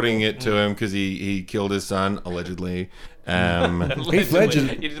very memorable. putting it to him because he killed his son allegedly. Heath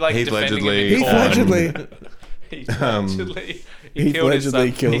Ledger. You're like Heath defending him Ledgerly. in Heath court. Ledgerly. Heath Ledgerly. He Heath killed his son.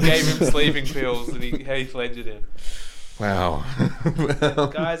 Ledgerly killed He his gave him son. sleeping pills and he Heath Ledgered him. Wow.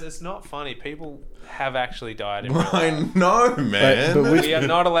 Guys, it's not funny. People have actually died in real life. I know, man. But which- We are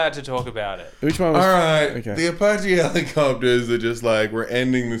not allowed to talk about it. Which one was? All right, Okay. the Apache helicopters are just like, we're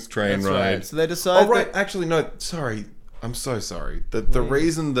ending this train That's ride. right. So they decide. Oh, right. that- Actually, no. Sorry. I'm so sorry. The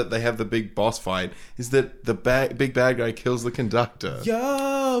reason that they have the big boss fight is that the big bad guy kills the conductor.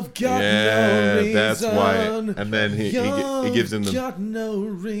 You've got Yeah, no reason. that's why. And then he gives him the. got no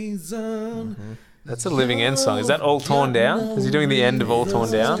reason. That's a Living End song. Is that All Torn Down? Is he doing the end of All Torn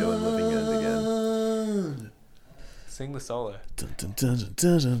Down? Doing Living End again. Sing the solo. Anyway,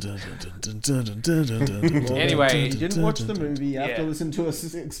 Anyway, You didn't watch the movie. You have to Yeah. listen to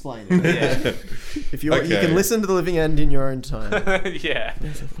us explain it. Yeah. If you want, you Okay. can listen to the Living End in your own time. Yeah.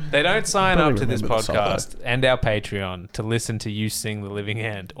 They don't sign Probably up to this remember the podcast and our Patreon to listen to you sing the Living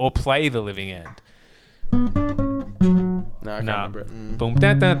End or play the Living End. No, I can't No. remember it. Boom.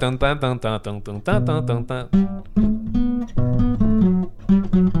 Dun, dun, dun, dun, dun, dun, dun, dun, dun, dun, dun, dun.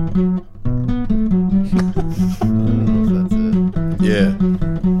 That's it. Yeah. Boom,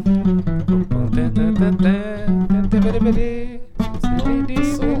 dun, dun, dun, dun, dun, dun, dun, dun, dun.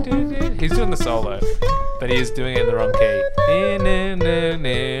 He's doing the solo, but he is doing it in the wrong key.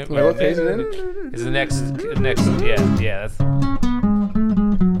 Wait, what key is it in? It's the next, yeah. That's Oh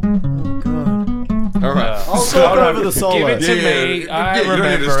god. All right. I'll Hold talk on. over the solo. Give it to me. I you don't need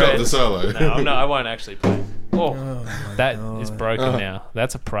remember to stop it. the solo. No, I won't actually play. Oh, that is broken now.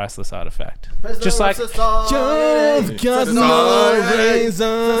 That's a priceless artifact. Just like You've got no reason.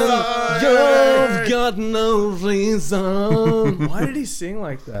 You've got no reason. Why did he sing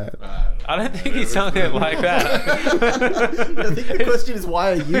like that? I don't think he sung it like that. I think the question is,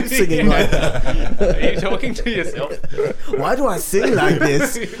 why are you singing like that? Are you talking to yourself? Why do I sing like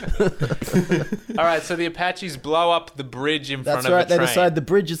this? All right, so the Apaches blow up the bridge in That's front right. of the They train. decide the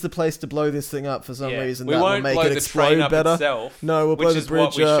bridge is the place to blow this thing up for some reason. We that won't will make blow it the explode train up better. itself. No, we'll blow which the is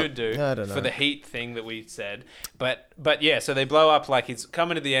what bridge we up. should do I don't know. for the heat thing that we said. But yeah, so they blow up like it's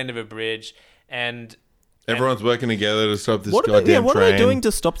coming to the end of a bridge, and Everyone's working together to stop this What are goddamn what are train. they doing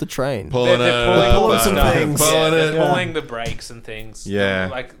to stop the train? Pulling they're it, pulling some stuff. things. Pulling They're it. pulling the brakes and things. Yeah.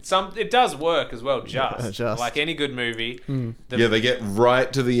 like it does work as well. Just. Like any good movie. The- Yeah, they get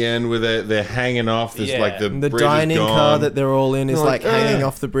right to the end where they're hanging off this, Yeah. like the And the bridge is dining gone. car that they're all in is They're like like, hanging "Ugh."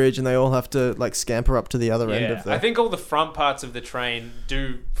 off the bridge, and they all have to like scamper up to the other end of the. I think all the front parts of the train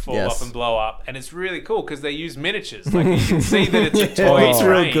do fall Yes. off and blow up, and it's really cool because they use miniatures. Like you can see that it's a Yeah, toy it's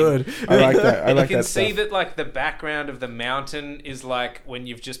train. real good. I like that. I And like you can that see stuff. that like the background of the mountain is like when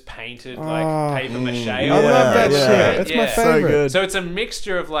you've just painted Oh. like paper mache. I over love that it. yeah. shit. That's my Yeah. So favorite. good. So it's a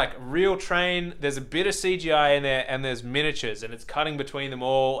mixture of like real train. There's a bit of CGI in there, and there's miniatures, and it's cutting between them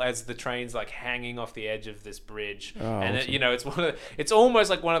all as the train's like hanging off the edge of this bridge. And awesome. it's almost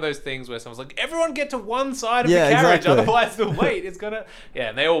like one of those things where someone's like, "Everyone get to one side of Yeah, the carriage, exactly. otherwise the weight is gonna." Yeah,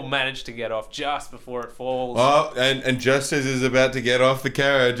 and they all manage to get off just before it falls. Oh, and just as he's about to get off the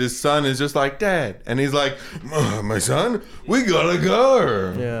carriage, his son is just like, "Dad," and he's like, "My son, we gotta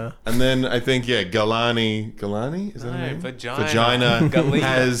go." Yeah. And then I think Galani is that her No, name? Vagina. Vagina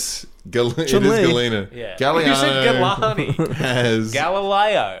has it is Chun-Li. Galena. Yeah, Galliano you said Galani. has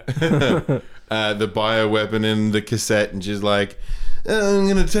Galileo. the bioweapon in the cassette, and she's like, "I'm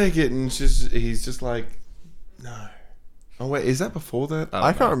gonna take it," and he's just like, "No." Oh wait, is that before that? I don't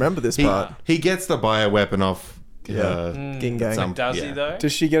can't know. remember this part. He gets the bioweapon off. Yeah. Ging gang. some- Does he yeah. though?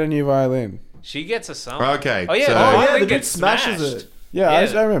 Does she get a new violin? She gets a song. Okay, Oh yeah, so- the Oh, yeah, violin the dude gets smashes smashed. it. Yeah,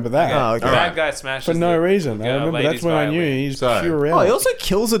 Yeah. I remember that. Oh, okay. The Alright. bad guy smashes For no the reason. I remember lady's that's when I knew violin. he's So- pure Oh, he relic. also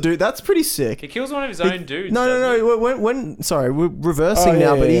kills a dude. That's pretty sick. He kills one of his own dudes. No, doesn't he? When sorry, we're reversing Oh,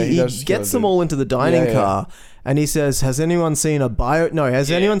 now, yeah, but yeah, he does kill gets a them dude. all into the dining Yeah, yeah. car, and he says, "Has anyone seen a bio? No, has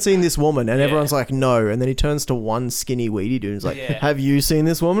Yeah. anyone seen this woman?" And Yeah. everyone's like, "No." And then he turns to one skinny weedy dude. And he's like, Yeah. "Have you seen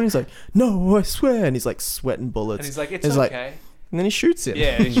this woman?" He's like, "No, I swear." And he's like sweating bullets. And he's like, "It's He's like- okay." and then he shoots him.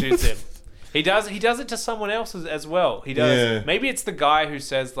 Yeah, he shoots him. He does it to someone else as well. He does. Yeah. Maybe it's the guy who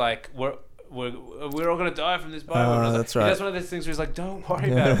says like we're all gonna die from this bio. that's He right. does one of those things where he's like, "Don't worry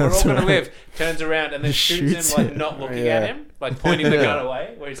Yeah, about it. We're all that's gonna right. live." Turns around and then shoots Shoots him like him. not looking Yeah. at him, like pointing the gun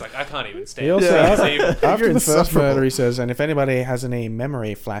away. Where he's like, "I can't even stand." He also, this. after, It's evil." after You're the first insufferable. murder, he says, and if anybody has any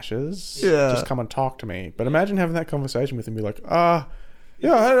memory flashes, Yeah. just come and talk to me. But imagine having that conversation with him, be like,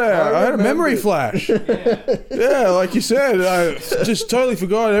 yeah, I had a memory flash. Yeah, like you said, I just totally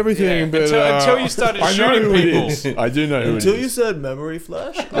forgot everything. Yeah, But until you started I know shooting who it people. is. I do know who Until it you is. said memory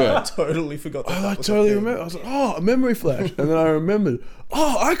flash, I totally forgot. That I that like was a totally thing. remember. I was like, oh, a memory flash, and then I remembered.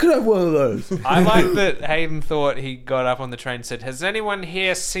 Oh, I could have one of those. I like that Hayden thought he got up on the train and said, "Has anyone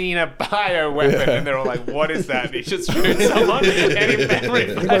here seen a bio weapon?" Yeah. And they're all like, "What is that?" And he just shoots someone. Any memory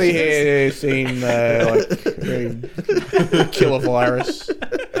Anybody flashes? here seen kill a virus?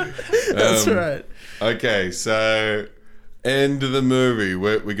 That's right. Okay, so end of the movie.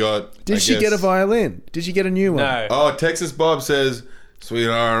 We got. Did she get a violin? Did she get a new one? No. Oh, Texas Bob says,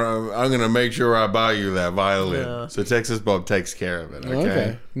 "Sweetheart, I'm gonna make sure I buy you that violin." Yeah. So Texas Bob takes care of it. Okay.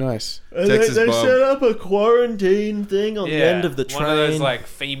 Okay, nice. And Texas they Bob. set up a quarantine thing on the end of the train. One of those like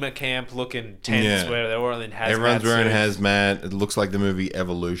FEMA camp looking tents Yeah. where they're all in hazmat Everyone's wearing suits. hazmat. It looks like the movie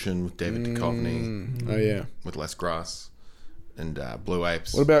Evolution with David Duchovny Oh yeah. with less grass and blue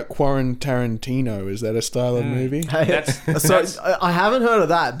apes. What about Quarren Tarantino? Is that a style of movie? Hey, That's- I haven't heard of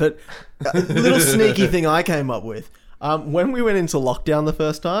that, but a little sneaky thing I came up with. When we went into lockdown the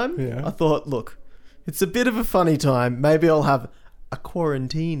first time, Yeah. I thought, look, it's a bit of a funny time. Maybe I'll have a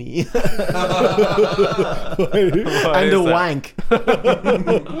quarantini, What and is a that? wank.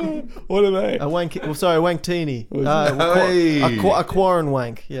 What are they? A wank. Oh, sorry, a wanktini. Hey. A quarren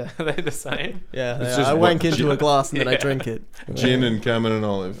wank. Yeah. Are they the same? Yeah. It's yeah. just I wank what- into a glass and then I drink it. Gin and Carmen and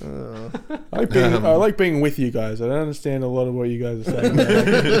Olive. I like being with you guys. I don't understand a lot of what you guys are saying.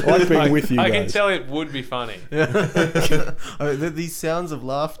 I like being with you I guys. can tell it would be funny. These sounds of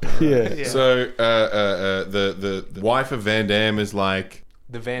laughter. Yeah. Yeah. So the wife of Van Damme is like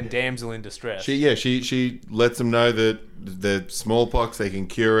The Van Damsel in distress. she lets them know that the smallpox they can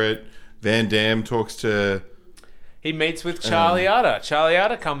cure it. Van Damme talks to He meets with Charlie Utter. Charlie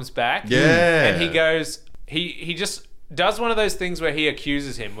Utter comes back. Yeah. And he goes, he just does one of those things where he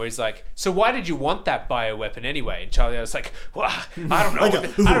accuses him, where he's like, so why did you want that bioweapon anyway? And Charlie Utter's like, well, I don't know. I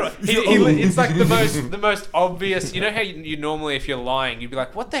don't know. It's like the most obvious. You know how you normally, if you're lying, you'd be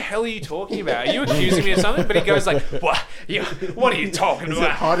like, what the hell are you talking about? Are you accusing me of something? But he goes like, what are you talking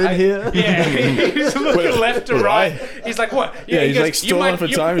about? hot in here? Yeah. He's looking left to right. He's like, what? Yeah, he he's goes, like stalling for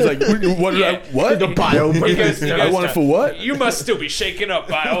time. He's like, what? Yeah. What? The bioweapon. He goes, I want it for what? You must still be shaken up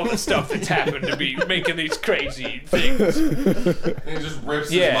by all the stuff that's happened to be making these crazy things. he just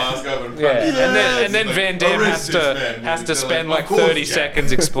rips Yeah. his mask up and Yeah. And then Like, Van Damme has arrest this to man. has to They're spend like, like "Of course, 30 Jack."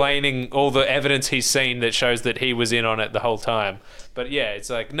 seconds explaining all the evidence he's seen that shows that he was in on it the whole time. But yeah, it's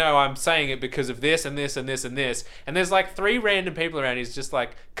like, no, I'm saying it because of this and this and this and this. And there's like 3 random people around. He's just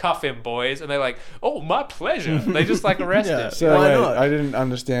like, cuff him, boys. And they're like, oh, my pleasure. They just like arrest Yeah. him. So Why wait, not? I didn't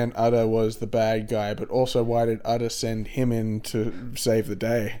understand Utter was the bad guy, but also why did Utter send him in to save the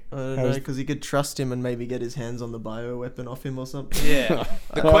day? I don't know, because he could trust him and maybe get his hands on the bioweapon off him or something. Yeah.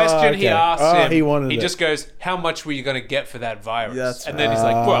 The question he okay. asks Oh, him, he wanted it. just goes, how much were you going to get for that virus? That's and then he's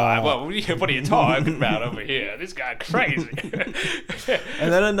like, right. well, what are you talking about over here? This guy crazy.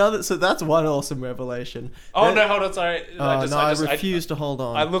 And then another. So that's one awesome revelation. Oh, Then- no, hold on, sorry. I refuse to hold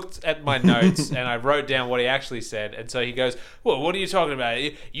on. I looked at my notes and I wrote down what he actually said. And so he goes, well, what are you talking about?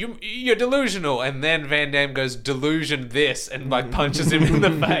 You're delusional. And then Van Damme goes, delusion this, and like punches him in the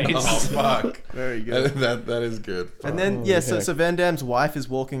face. Oh fuck! Very good. That is good. And then Holy yeah, so heck. Van Damme's wife is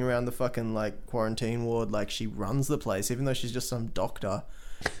walking around the fucking like quarantine ward like she runs the place, even though she's just some doctor,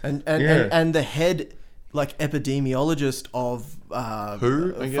 and Yeah. and the head like epidemiologist of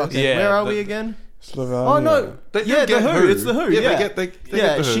Who, I guess? fucking, Yeah, where are the- we again? Slovenia. Oh no, They yeah, do the get Who. It's the Who. Yeah, Yeah, they get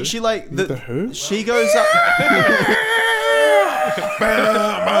yeah. the Who. She like The Who? She goes up.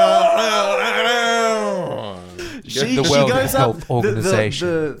 She The World goes Health up. Organization.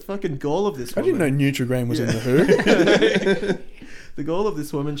 The fucking goal of this. I didn't know woman- Nutrigrain was in the Who. The goal of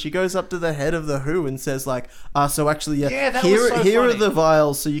this woman, she goes up to the head of the Who and says like, so actually, Yeah, that here, was so here are funny. the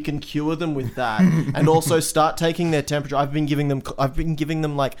vials so you can cure them with that, and also start taking their temperature. I've been giving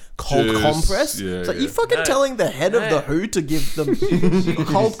them like cold Juice, compress. yeah, It's like yeah. you fucking No. telling the head of No. the Who to give them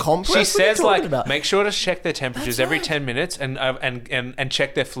cold compress. She What are you says talking like, about? make sure to check their temperatures That's every right. 10 minutes and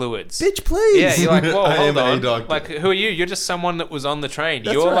check their fluids. bitch, please. Yeah, you're like, whoa, I hold am a on. doctor. Like, who are you? You're just someone that was on the train.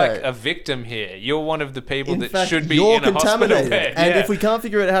 That's You're like right. a victim here. You're one of the people In that fact, should be you're in a hospital contaminated. bed. And Yeah. if we can't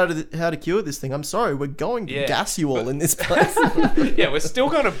figure out how to cure this thing, I'm sorry, we're going to Yeah. gas you all in this place. Yeah, we're still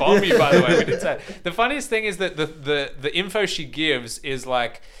going to bomb you, by the way. We did say. The funniest thing is that the info she gives is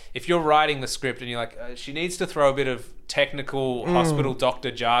like, if you're writing the script and you're like, she needs to throw a bit of technical hospital doctor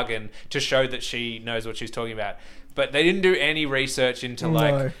jargon to show that she knows what she's talking about. But they didn't do any research into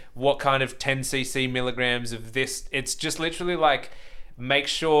like No. what kind of 10cc milligrams of this. It's just literally like, make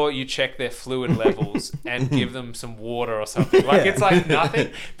sure you check their fluid levels and give them some water or something. Like, it's like nothing.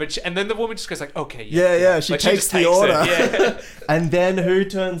 But and then the woman just goes like, okay, Yeah, she Like, takes just the order. it. Yeah. And then Who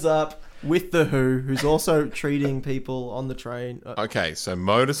turns up with the Who, who's also treating people on the train. Okay, so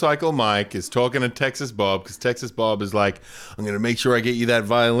Motorcycle Mike is talking to Texas Bob because Texas Bob is like, I'm going to make sure I get you that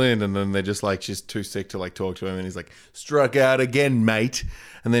violin. And then they're just like, she's too sick to like talk to him. And he's like, struck out again, mate.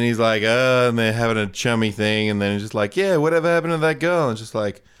 And then he's like, and they're having a chummy thing. And then he's just like, yeah, whatever happened to that girl? And it's just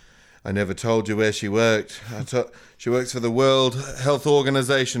like, I never told you where she worked. She works for the World Health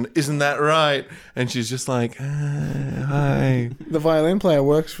Organization. Isn't that right? And she's just like, hi. The violin player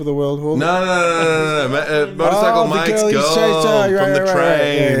works for the World Health. No. Motorcycle Oh, the Mike's girl he's girl chased out, from right, the right,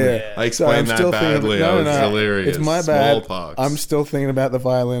 train. right, yeah. I explained that badly. No, It's hilarious. It's my bad. Smallpox. I'm still thinking about the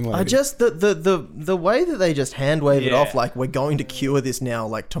violin lady. I just the way that they just hand wave it Yeah. off like we're going to cure this now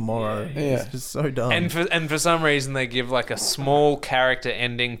like tomorrow. Yeah. It's just so dumb. And for some reason they give like a small character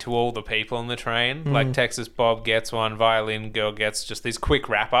ending to all the people on the train. Like Texas Bob gets gets one, Violin Girl gets just these quick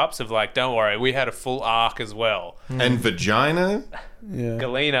wrap-ups of like, don't worry, we had a full arc as well. And Vagina. Yeah.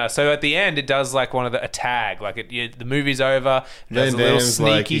 Galena. So at the end, it does like one of the a tag. Like the movie's over. It does Van a little Damme's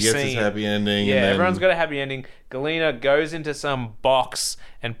sneaky like, he gets scene. his happy ending. Yeah, and then, everyone's got a happy ending. Galena goes into some box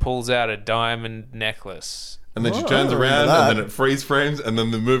and pulls out a diamond necklace. And then she Oh, turns I around, remember and then it freeze frames, and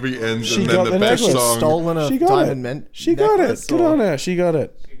then the movie ends, She and got then the the best necklace. song. Stolen a She got diamond it. men- She got it. necklace, Good or- on her. She got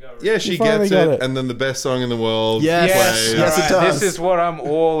it. Yeah, she finally gets got it, it. and then the best song in the world. Yes. plays. Yes, it Alright, does. This is what I'm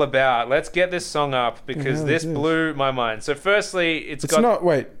all about. Let's get this song up because hell this is this? blew my mind. So firstly, it's It's got not.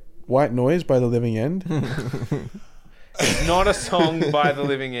 Wait. White Noise by The Living End. it's not a song by The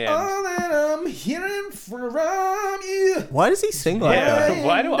Living End. that I'm hearing from you. Why does he sing like that? Yeah,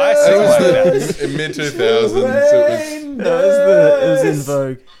 why do I sing like that? In mid 2000s, it It was in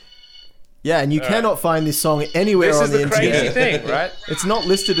vogue. Yeah, and you cannot find this song anywhere This on is the the crazy internet. thing, right? It's not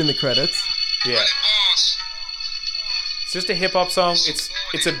listed in the credits. Yeah. It's just a hip hop song.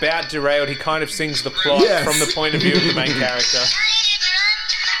 It's about Derailed. He kind of sings the plot Yes. from the point of view of the main character.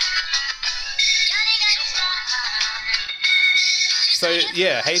 So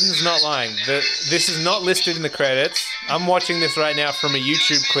yeah, Hayden's not lying. This is not listed in the credits. I'm watching this right now from a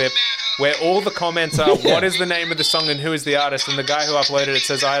YouTube clip where all the comments are, what is the name of the song and who is the artist? And the guy who uploaded it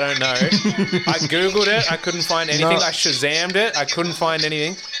says, I don't know. I Googled it. I couldn't find anything. No. I Shazammed it. I couldn't find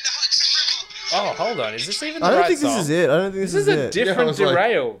anything. Oh, hold on. Is this even the I don't right think song? this is it. I don't think This this is a it. different Yeah, I was like-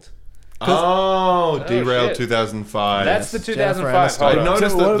 Derailed. Oh, Derailed shit. 2005. That's the Jennifer 2005. Aniston. Hold I on.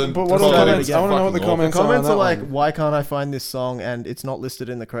 noticed So that what- the but what are the quality comments? was I wanna know what the fucking awful. comments Comments on are that like, one. why can't I find this song and it's not listed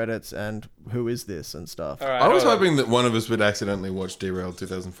in the credits and who is this and stuff. All right, I was hold on. hoping that one of us would accidentally watch Derailed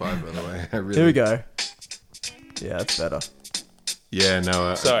 2005, by the way. I really, Here we go. Yeah, it's better. Yeah,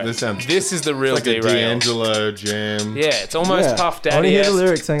 no, Sorry. this sounds This is the real like a Derailed. D'Angelo jam. Yeah, it's almost Yeah. Puff I want to hear the Daddy.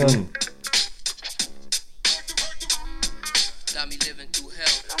 lyrics. Hang on. Got me living through hell.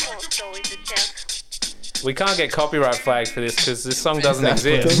 We can't get copyright flagged for this because this song doesn't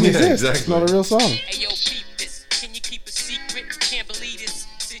Exactly. exist. Doesn't Yeah, exist. exactly. It's not a real song. Hey yo, peep this. Can you keep a secret? Can't believe this.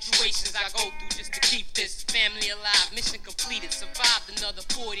 Situations I go through just to keep this family alive. Mission completed. Survived another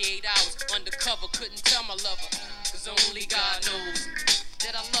 48 hours. Undercover, couldn't tell my lover. Cause only God knows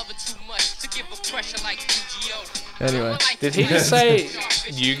that I love her too much to give her pressure like Yu-Gi-Oh. Anyway. Did he just say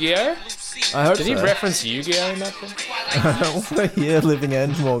Yu-Gi-Oh? I hope Did so. he reference Yu-Gi-Oh in that thing? I want to hear Living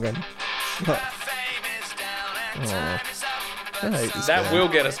End, Morgan. Oh. I hate this That band. will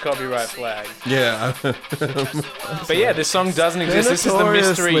get us copyright flagged. Yeah. But yeah, this song doesn't exist. This is the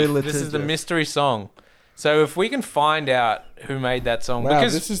mystery. notoriously This is the litigious. mystery song. So if we can find out who made that song, Wow,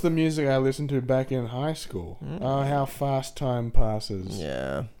 because this is the music I listened to back in high school. Oh, how fast time passes.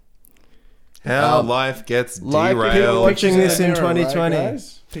 Yeah. How life gets like people derailed. watching this in Mirror, right, 2020.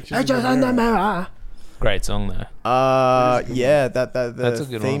 guys? Pictures in the mirror. great song though. Yeah, that's That's a the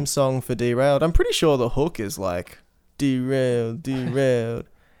good theme one. song for Derailed. I'm pretty sure the hook is like derailed, derailed.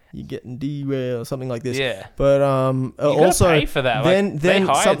 You getting derailed, something like this. Yeah. But You gotta also pay for that. Then Like, then they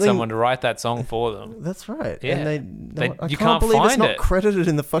hired something. someone to write that song for them. That's right. Yeah. And I you can't can't believe it's find not it. credited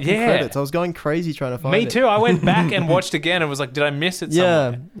in the fucking Yeah. credits. I was going crazy trying to find Me it. too. I went back and watched again and was like, did I miss it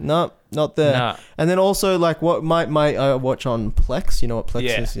Yeah, somewhere? no, not there. Nah. And then also like what my I watch on Plex. You know what Plex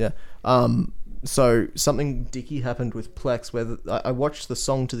Yeah. is? Yeah. So something dicky happened with Plex where I watched the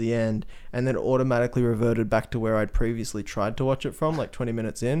song to the end and then automatically reverted back to where I'd previously tried to watch it from, like 20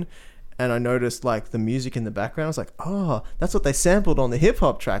 minutes in. And I noticed like the music in the background. I was like, oh, that's what they sampled on the hip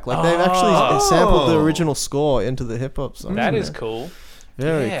hop track. Like they've actually sampled the original score into the hip hop song. That is cool.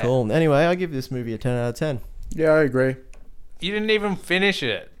 Very Yeah. cool. Anyway, I give this movie a 10 out of 10. Yeah, I agree. You didn't even finish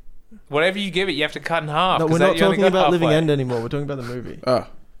it. Whatever you give it, you have to cut in half. No, 'cause we're that not you only talking got about Living halfway. End anymore. We're talking about the movie. Oh,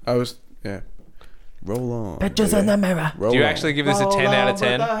 I was, yeah. Roll on. Pictures in the mirror. Roll Do you on. actually give this a 10 out of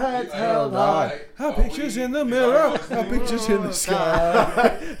 10? Our pictures in the mirror, our pictures in the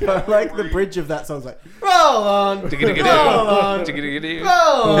sky. I like the bridge of that song. It's like, roll on, Tickety-tickety. roll on, Tickety-tickety.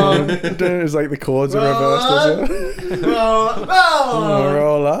 roll on, It's like the chords are reversed, isn't it? roll on.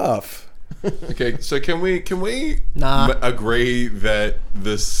 Roll off. Okay, so can we Nah. agree that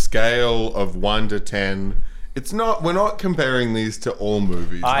the scale of 1 to 10, we're not comparing these to all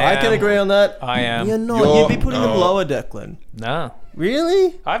movies. I can agree on that. I am. You're not. You're- You'd be putting them oh. lower, Declan. No.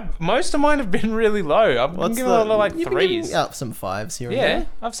 Really? Most of mine have been really low. I've been giving a lot of like You've been giving threes. up some fives here and Yeah, there.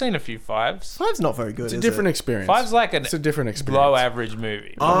 I've seen a few fives. Five's not very good. It's a is different it? experience. Five's like an It's a different experience. below average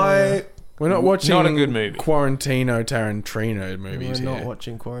movie. We're not watching Not a good movie. Quarantino Tarantino movies We're not here.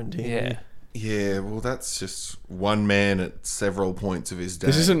 watching Quarantine. Yeah. Yeah, well, that's just one man at several points of his day.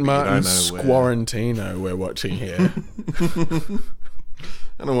 This isn't but you Martin don't know where. Squarantino we're watching here.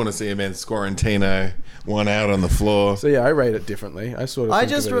 I don't want to see a man Squarantino one out on the floor. So yeah, I rate it differently. I sort of I think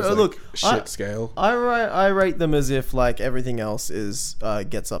just of it as, like, look, shit scale. I rate them as if like everything else is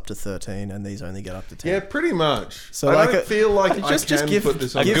gets up to 13 and these only get up to 10. Yeah, pretty much. So, I like don't feel like just I can give- put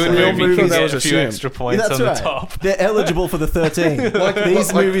this A on give good the real movie movies can that get was a few assumed. extra points That's on right. the top. They're eligible for the 13.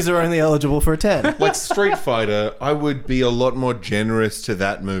 These movies are only eligible for a 10. Like Street Fighter, I would be a lot more generous to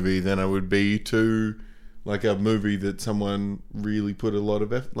that movie than I would be to like a movie that someone really put a lot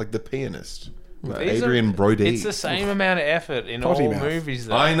of effort, like The Pianist. These Adrian are- Brody. It's the same amount of effort in Potty all mouth. movies,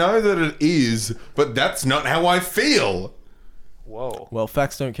 though. I know that it is, but that's not how I feel. Whoa. Well,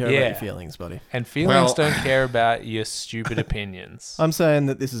 facts don't care about Yeah. your feelings, buddy. And feelings Well- don't care about your stupid opinions. I'm saying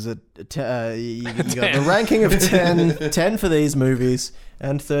that this is you got the ranking of 10 for these movies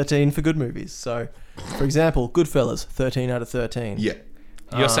and 13 for good movies. So, for example, Goodfellas, 13 out of 13. Yeah.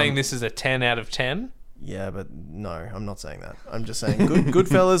 You're saying this is a 10 out of 10? Yeah, but no, I'm not saying that. I'm just saying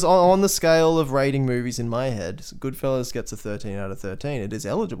Goodfellas on the scale of rating movies in my head. Goodfellas gets a 13 out of 13. It is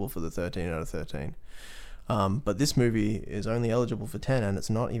eligible for the 13 out of 13. But this movie is only eligible for 10, and it's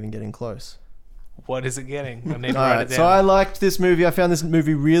not even getting close. What is it getting? I need to All write right, it down. so I liked this movie. I found this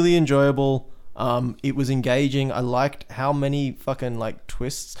movie really enjoyable. It was engaging. I liked how many fucking like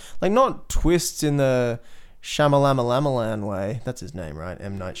twists, like not twists in the Shyamalama way. That's his name, right?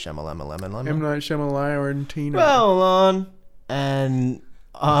 M. Night Shyamalama. M. Night Shyamalan and Tina. Roll on. And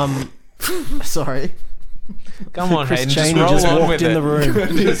sorry. Come on, Chris Hayden, Chaney just just roll on walked with in it. the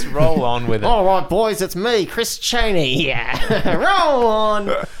room. Just roll on with it. All right, boys, it's me, Chris Chaney. Yeah, roll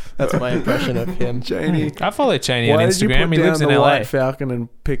on. That's my impression of him. Cheney. I follow Cheney Why on did you Instagram. put He down lives the in LA. White Falcon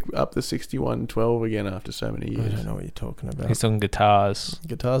and pick up the 6112 again after so many I years? don't know what you're talking about. He's on guitars.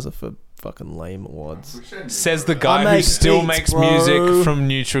 Guitars are for fucking lame awards. Says the I guy who make still beats, makes bro. music from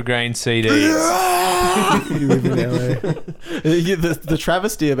Nutrigrain CDs. You live in LA. The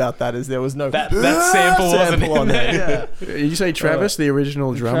travesty about that is there was no That sample wasn't in on there. Yeah. You say Travis, the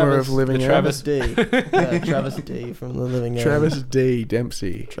original drummer Travis- of Living the Hell? Travis- D. Yeah, Travis D from the Living End. Travis D.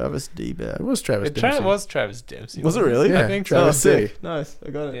 Dempsey. Travis D. Bear. It was Travis It Dempsey. was Travis Dempsey. Was it really? Yeah, I think so. Oh, Travis D. sick. Nice. I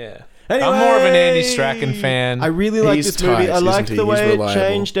got it. Yeah. Anyway, I'm more of an Andy Strachan fan. I really like He's this movie. tight, I liked isn't he? the way He's it reliable.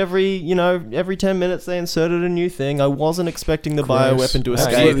 changed every 10 minutes they inserted a new thing. I wasn't expecting the Gross. bioweapon to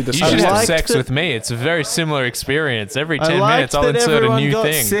Absolutely escape. You should I have liked sex that- with me. It's a very similar experience. Every I 10 liked minutes, I'll that insert a everyone new got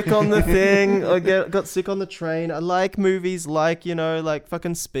thing. sick on the thing. I got sick on the train. I like movies like, like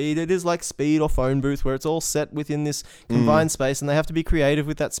fucking Speed. It is like Speed or Phone Booth where it's all set within this confined space and they have to be creative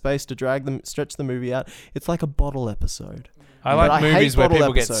with that space to stretch the movie out. It's like a bottle episode. I But like I hate movies where bottle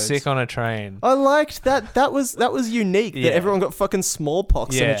people episodes. get sick on a train. I liked that. That was unique. Yeah. That everyone got fucking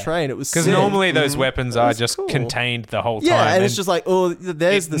smallpox on a train. It was Because sick. normally those weapons are was just cool. contained the whole time. Yeah, and it's just like, oh,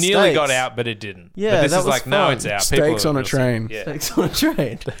 there's it the nearly stakes. got out, but it didn't. Yeah, but this that is was like, no, fun. it's out. Stakes People on a will see it. train. Yeah. Stakes on a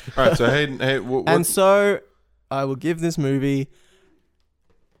train. All right, so Hayden, hey, what, And so I will give this movie.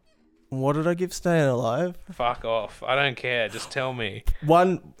 What did I give Staying Alive? Fuck off. I don't care. Just tell me.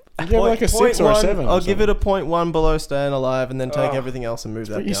 One. You give like a 6 point or a one. 7 or I'll give it a something. 0.1 below Staying Alive, and then take Oh. everything else and move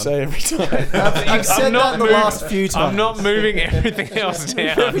that What you down. say every time. I've said that the last few times. I'm not moving everything else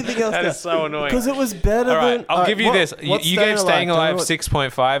down. Everything else That down. is so annoying. Because it was better All right, than. I'll give you what- this. what's You gave Staying Tell me Alive what-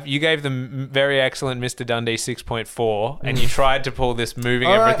 6.5. You gave the very excellent Mr. Dundee 6.4, and you tried to pull this moving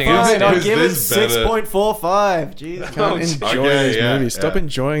All right, everything else fine, down. I'll Is give it this better? 6.45. Jeez. Can't enjoy Okay, these yeah, movies. Stop yeah.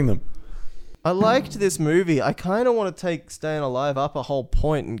 enjoying them. I liked this movie. I kind of want to take Staying Alive up a whole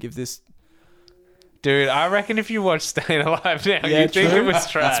point and give this. Dude, I reckon if you watch Staying Alive now, Yeah, you'd think true. it was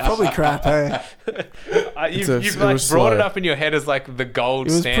trash. It's probably crap, eh? You've it like was brought it slow. up in your head as like the gold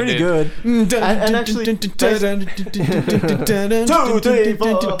It was standard. pretty good. And actually, I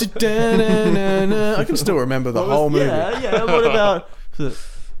can still remember the whole movie. Yeah. What about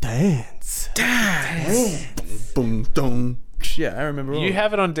dance? Boom, dong. Yeah, I remember all. You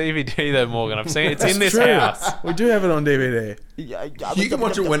have it on DVD though, Morgan. I've seen it. It's in this True. house. We do have it on DVD. you can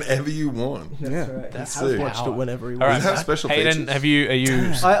watch it whenever you want. Yeah. That's I've sick. watched it whenever he All right, Does it have special Hayden,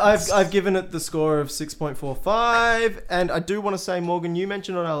 features? are you? I've given it the score of 6.45, and I do want to say, Morgan, you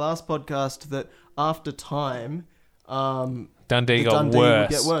mentioned on our last podcast that after time, Dundee the got Dundee would worse.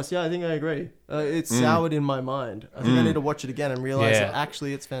 get worse. Yeah, I think I agree. It's soured in my mind. I think I need to watch it again and realize Yeah. that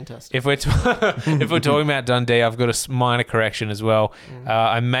actually it's fantastic. If we're if we're talking about Dundee, I've got a minor correction as well.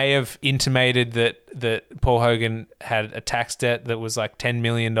 I may have intimated that Paul Hogan had a tax debt that was like $10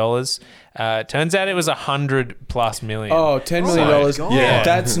 million. Turns out it was $100+ million. Oh, $10 million. God. Yeah.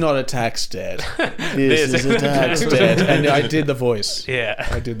 That's not a tax debt. This This is a tax debt. And I did the voice. Yeah.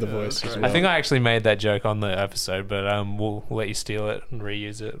 I did the voice as well. I think I actually made that joke on the episode, but we'll let you steal it and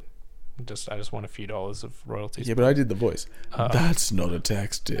reuse it. I just want a few dollars of royalties. Yeah, but I did the voice. That's not a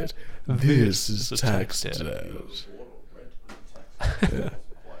tax debt. This is a tax tax debt. Yeah.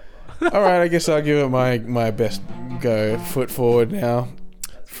 All right, I guess I'll give it my best go. Foot forward now.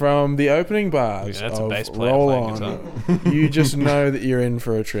 From the opening bars Yeah, that's a of bass player Roll playing On, you just know that you're in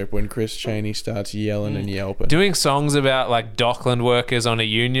for a trip when Chris Cheney starts yelling and yelping. Doing songs about like Dockland workers on a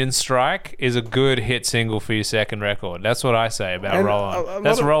union strike is a good hit single for your second record. That's what I say about And Roll a On. lot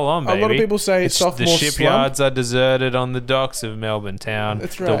That's of- Roll On, baby. a lot of people say It's sophomore the shipyards are deserted on the docks of Melbourne town.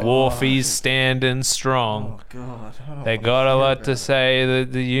 That's The right. wharfies standing strong. God, I don't They wanna got a hear lot about to it. say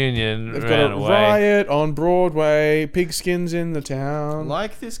that the union They've ran got a away. riot on Broadway, pigskins in the town.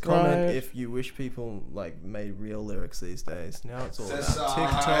 Like this comment, Right. if you wish people like made real lyrics these days. Now it's all about Society.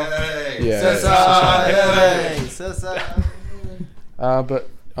 TikTok. Yeah. Society. Society. But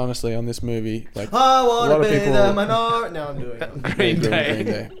honestly, on this movie, like I A lot wanna of be people- the minority. Now I'm doing it. Green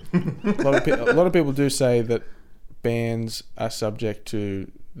Day. Green Day. A lot of people do say that bands are subject to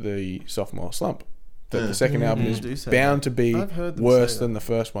the sophomore slump. That the second album do is say bound that. to be I've heard them worse say than the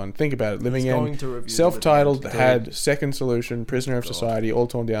first one. Think about it. Living going In, to review self-titled, Living In. had Second Solution, Prisoner of Society, All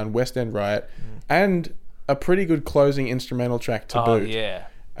Torn Down, West End Riot, and a pretty good closing instrumental track to Oh boot. yeah.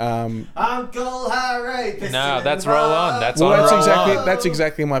 Uncle Harry. pissing No, in that's the Roll bar. On. That's Well, on that's Roll exactly On. that's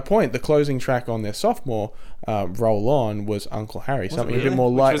exactly my point. The closing track on their sophomore Roll On was Uncle Harry, something a really? bit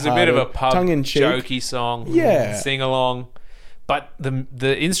more Which lighthearted, was a bit of a pub tongue in cheek. jokey song. Yeah. Sing along. But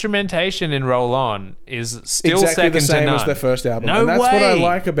the instrumentation in Roll On is still Exactly second the same to none. as their first album. No And that's way. what I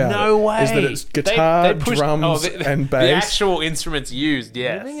like about no it, way. is that it's guitar, pushed- drums, and bass. The actual instruments used,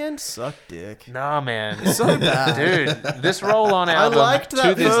 yes. Living End suck dick. Nah, man. So bad. Dude, this Roll On I album liked to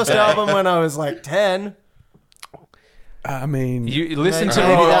that this first day, album when I was like 10. I mean, You listen Maybe, to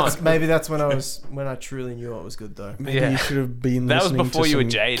Roll maybe On. that's when I truly knew it was good though. maybe yeah. you should have been That was listening before to you were some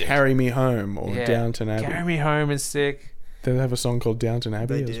jaded. Carry Me Home or Yeah. Downton Abbey. Carry Me Home is sick. They have a song called Downton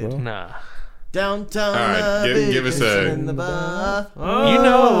Abbey They as did. well. Nah. Downtown. All right, give us a- in the bar. You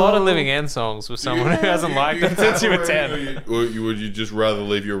know a lot of Living End songs with someone who hasn't liked them since you were 10. Or would you just rather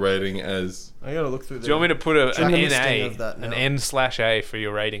leave your rating as? I gotta look through. Do you want me to put an Track listing NA, of that an now. N/A for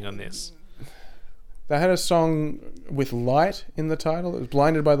your rating on this? They had a song with light in the title. It was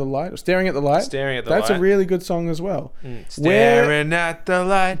Blinded by the Light, or Staring at the Light. Staring at the That's Light. a really good song as well. Where Staring at the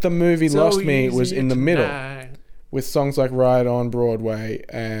light. the movie so lost me was easy in the middle, tonight. with songs like Ride On Broadway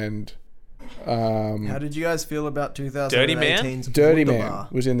and How did you guys feel about 2018's Dirty Man? Dirty Man Wunderbar?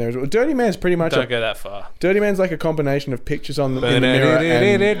 was in there as well. Dirty Man's pretty much Don't go that far. Dirty Man's like a combination of Pictures on the, in the Mirror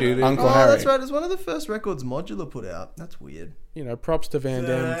and Uncle Oh, Harry. that's right. It's one of the first records Modular put out. That's weird. You know, props to Van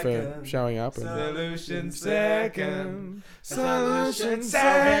Damme for Second. showing up. And, Solution second. Solution so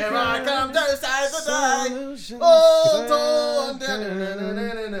here I come to save the day. Oh, I'm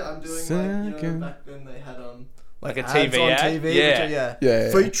doing like, you know, back when they had Like a ads TV on ad? TV, Yeah.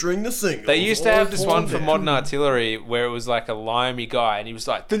 Yeah. featuring the single. They used to have this one for Modern Artillery where it was like a limey guy and he was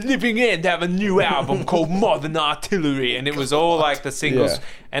like, The Living End have a new album called Modern Artillery, and it was all like the singles. Yeah.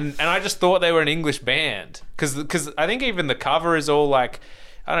 And I just thought they were an English band because I think even the cover is all like,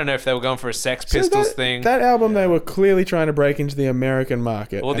 I don't know if they were going for a Sex So Pistols that, thing That album, they were clearly trying to break into the American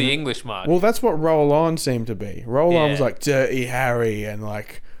market. or the And- English market. Well, that's what Roll On seemed to be. Roll On was Yeah. like Dirty Harry and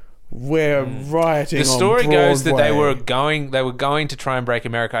like we're rioting. The story on goes that they were Broadway. going to try and break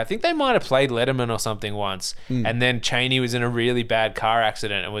America. I think they might have played Letterman or something once, and then Cheney was in a really bad car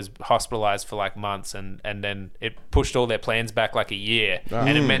accident and was hospitalized for like months, and then it pushed all their plans back like a year,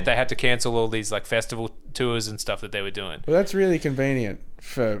 and it meant they had to cancel all these like festival tours and stuff that they were doing. Well, that's really convenient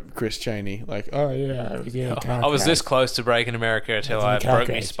for Chris Cheney. Like, oh yeah, I was this close to breaking America until I broke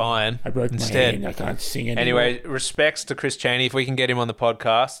my spine. I broke instead. my hand. I can't sing anymore. Anyway, respects to Chris Cheney. If we can get him on the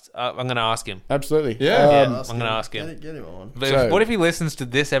podcast, I'm going to ask him. Absolutely. Yeah. I'm going to ask him. Get him on. But So- what if he listens to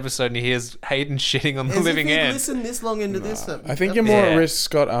this episode and he hears Hayden shitting on the As Living if he'd End? listen this long into this. I think you're more Yeah. at risk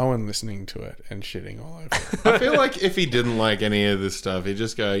Scott Owen listening to it and shitting all over it. I feel like if he didn't like any of this stuff, he'd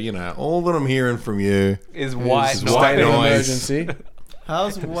just go, you know, all that I'm hearing from you Is white is noise. white State of noise. emergency.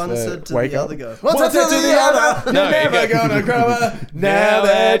 How's one said to wake the up. other go? What's up to the other? No, You're never gonna cover. Now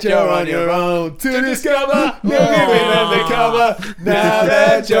that you're on your own to discover. You're giving undercover. Now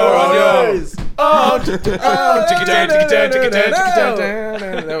that you're on your own.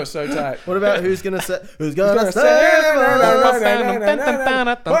 That was so tight. What about who's gonna say? Who's Gonna gonna say- say? Where's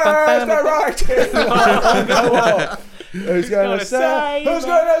the right? Go on. Who's gonna gonna save? save Who's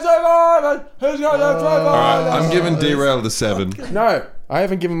gonna save Ivan? Who's gonna save All right, Ivan? I'm giving Derail the 7. No, I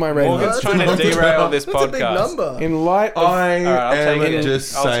haven't given my rating. Morgan's That's trying to a big derail this That's a big podcast. number. In light of I I'll am take it.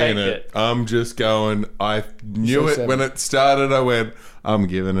 just I'll saying take it. it. I'm just going. I knew So it 7. when it started. I went, I'm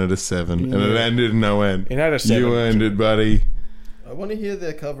giving it a 7. And it ended in no end. It had a 7. You earned it, buddy. I want to hear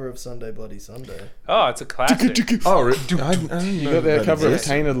their cover of Sunday Bloody Sunday. Oh, it's a classic. Oh, I didn't You know got their that cover of existed.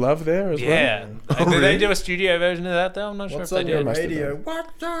 Tainted Love there as well. Yeah. Did really? they do a studio version of that though? I'm not sure What's if on they your did. must have radio? done.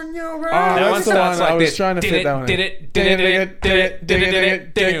 What's on your Oh, radio? That that's one the starts one like I was this. trying to fit that one in. Did it.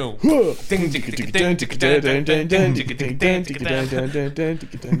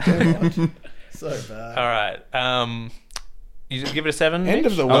 So bad. All right. You just give it a 7? End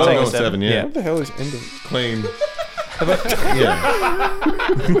of the I'll world. take Oh, a 7, yeah. What the hell is end of? Clean. Yeah.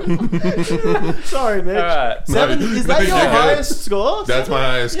 Sorry, Mitch. All right. 7, is that no, your you're good. highest score? That's my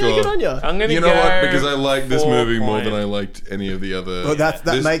highest Yeah, score. good on you. I'm gonna You go. know what? Because I like this 4 movie more point. than I liked any of the other. Well, that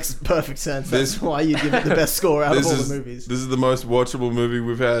This- makes perfect sense. That's this- why you give it the best score out of all This is the movies. this is the most watchable movie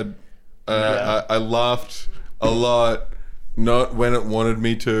we've had. I laughed a lot, not when it wanted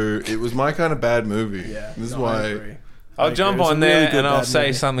me to. It was my kind of bad movie. Yeah, This is no, I why. agree. I'll jump It's a on really there good and I'll bad say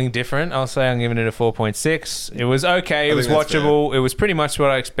movie. something different. I'll say I'm giving it a 4.6. It was okay. It was think that's watchable. It was pretty much what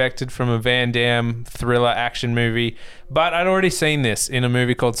I expected from a Van Damme thriller action movie. But I'd already seen this in a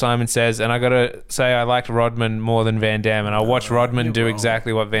movie called Simon Says, and I gotta say I liked Rodman more than Van Damme, and I watched Rodman do wrong.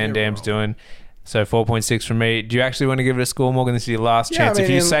 exactly what Van You're Damme's wrong. doing. So 4.6 from me. Do you actually want to give it a score, Morgan? This is your last Yeah, chance. I If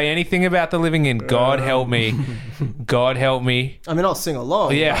mean, you say anything about the living in, God help me. God help me. I mean, I'll sing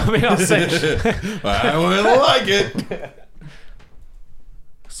along. Yeah, I mean, I'll say I will like it.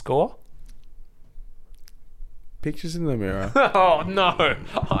 score. Pictures in the Mirror. Oh no!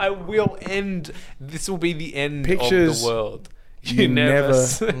 I will end. This will be the end Pictures of the world. you never-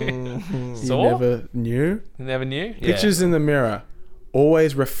 Mm-hmm. You saw. never knew. You never knew. Pictures in the mirror,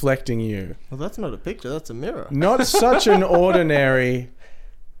 always reflecting you. Well, that's not a picture. That's a mirror. Not such an ordinary.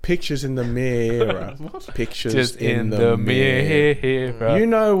 Pictures in the mirror. Pictures Just in the mirror. You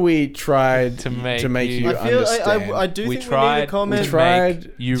know, we tried To to make make you- you I feel understand. I do We think we need tried. to comment We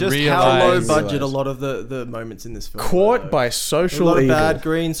tried. You just realize. how low realize. budget a lot of the moments in this film. Caught were, by though. a social lot of evil. bad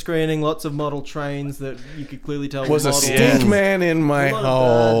green screening, lots of model trains that you could clearly tell Was were a models. stink man in my A lot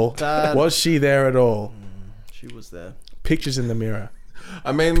of hole. bad- Was she there at all? She was there. Pictures in the mirror.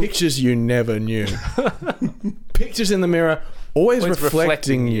 I mean, Pictures you never knew. Pictures in the mirror, always Always reflecting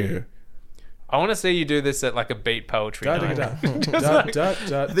reflecting you. I want to see you do this at like a beat poetry night. I think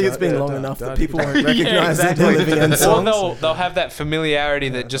it's been long enough that people won't recognize Yeah, exactly. the living end Or songs. they'll have that familiarity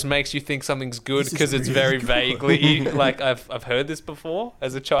that just makes you think something's good This is because it's really very vaguely like I've heard this before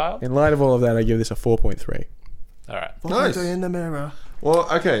as a child. In light of all of that, I give this a 4.3. All right. Nice. In the mirror. well,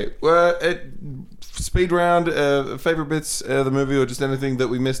 okay. Speed round. Favorite bits of the movie, or just anything that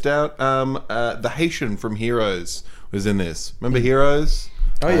we missed out. The Haitian from Heroes was in this. Remember Heroes?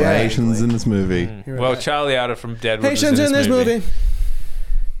 Oh, The yeah. Haitians in this movie. Well, Charlie Outer from Deadwood Haitians was in this movie.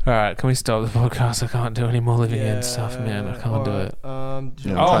 All right, can we stop the podcast? I can't do any more living end stuff, man. I can't do it.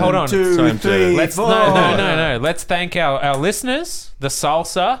 Yeah, Oh, hold on. Two, Time to- three, Let's four. no. Let's thank our listeners, the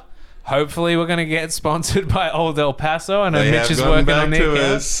salsa. Hopefully, we're going to get sponsored by Old El Paso. I know They Mitch have is gotten working back on to it.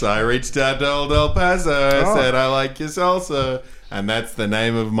 us. I reached out to Old El Paso. I Oh. said, I like your salsa. And that's the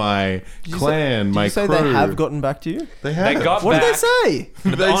name of my clan, Did my you say crew. they have gotten back to you? They have. They got What back. did they say?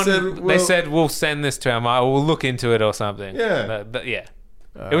 They They said, said we'll send this to him. We'll look into it or something. Yeah. But yeah.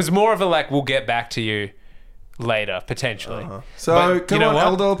 It was more of a like we'll get back to you later potentially. so But come you know on, what?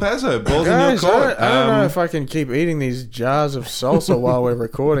 Old El Paso, balls in your Guys, court. I don't know if I can keep eating these jars of salsa while we're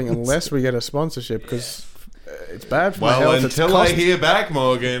recording unless we get a sponsorship because it's bad for my well, health. It's until I cost- hear back,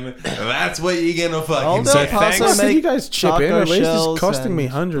 Morgan, that's what you're gonna fucking Old say. El Paso thanks. Can you guys chip in? taco At least shells it's costing me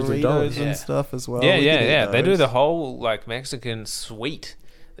and hundreds of burritos dollars. Yeah. and stuff as well. Yeah, We yeah, could eat yeah. They do those. the whole like Mexican suite,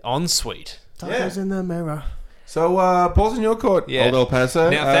 ensuite. Tacos in the mirror. So, balls in your court, Yeah. Old El Paso.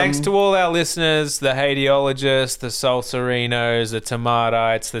 Now, thanks to all our listeners, the Hadeologists, the Salsarinos, the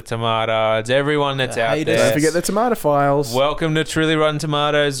Tomatites, the Tomatards, everyone that's The out haters. there. Don't forget the tomato files. Welcome to Truly Rotten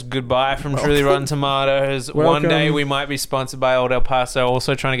Tomatoes. Goodbye from Truly Rotten Tomatoes. One Welcome. day we might be sponsored by Old El Paso.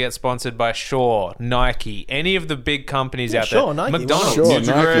 Also trying to get sponsored by Shaw, Nike, any of the big companies out Shaw, there. Nike, McDonald's. Sure,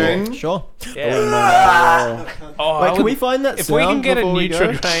 Nutrigrain. Nike. Sure. Yeah. Oh, I Wait, can would- we find that if we can sound get a before we go?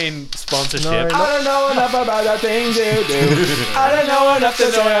 Nutrigrain sponsorship. No, I don't know enough about the things you do. I don't know enough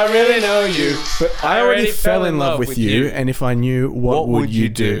to know I really know you. But I already fell in love with you, and if I knew, what would you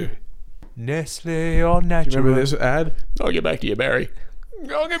do? Nestle or natural? Remember this ad? I'll get back to you, Barry.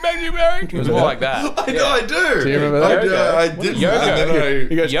 I'll get back to you, Barry. It was more like that. I know, I do. Do you remember that? I didn't. Yoga. And then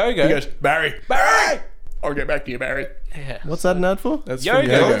He goes, Yoga. He goes, Barry. I'll get back to you, Barry. Yeah. What's that an ad for? That's Yogo. from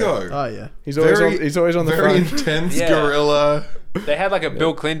Yogo. Yogo. Oh yeah. He's always on the very front. intense Yeah. gorilla. They had like a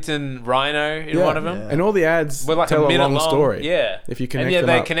Bill Clinton rhino in Yeah. one of them. Yeah. And all the ads With like tell a a minute long story. Yeah. If you connect and yeah, them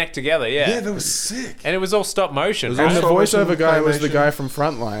they up. connect together. Yeah. Yeah, that was sick. And it was all stop motion. It was right? And the Stop motion voiceover guy was the claymation. guy from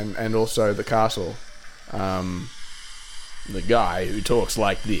Frontline and also The Castle. The guy who talks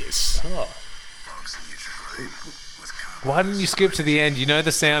like this. Oh. Why didn't you skip to the end? You know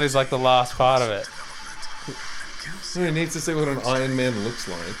the sound is like the last part of it. He needs to see what an Iron Man looks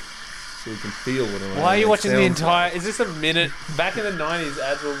like, so he can feel what an Iron Man Why are you watching the sounds entire... Is this a minute? Back in the 90s,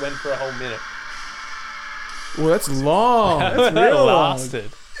 ads went for a whole minute. Well, that's long. That's That real long. lasted.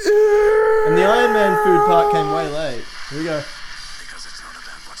 And the Iron Man food part came way late. Here we go. Because it's not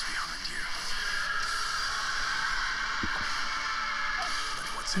about what's behind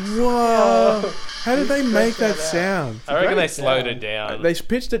you. Whoa. How did they make that sound? I reckon they great slowed sound. it down. They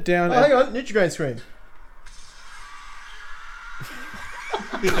pitched it down. Oh, hang on, Nutrigrain screen.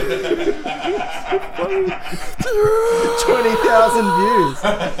 20,000 views.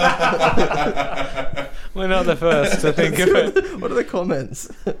 We're not the first to think of it. What are the comments?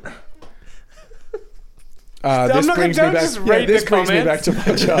 This not brings gonna- me back. don't just read This the brings me back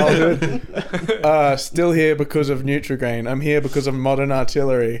comments. to my childhood. Still here because of Nutrigrain. I'm here because of Modern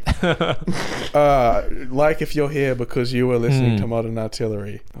Artillery. Like if you're here because you were listening to Modern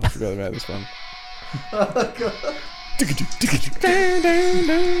Artillery. I forgot about this one.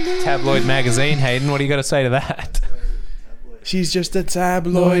 Tabloid magazine, Hayden. What do you got to say to that? She's just a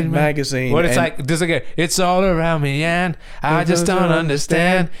tabloid magazine. What it's and like? Does it go? It's all around me, and I just don't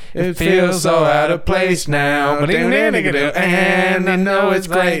understand. It feels so out of place now. And I know it's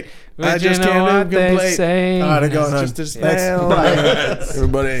great. I just can't live complain. Alright, go on home. Just as Next. well. Bye.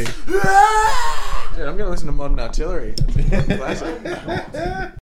 Everybody. Dude, I'm gonna listen to Modern Artillery. Classic.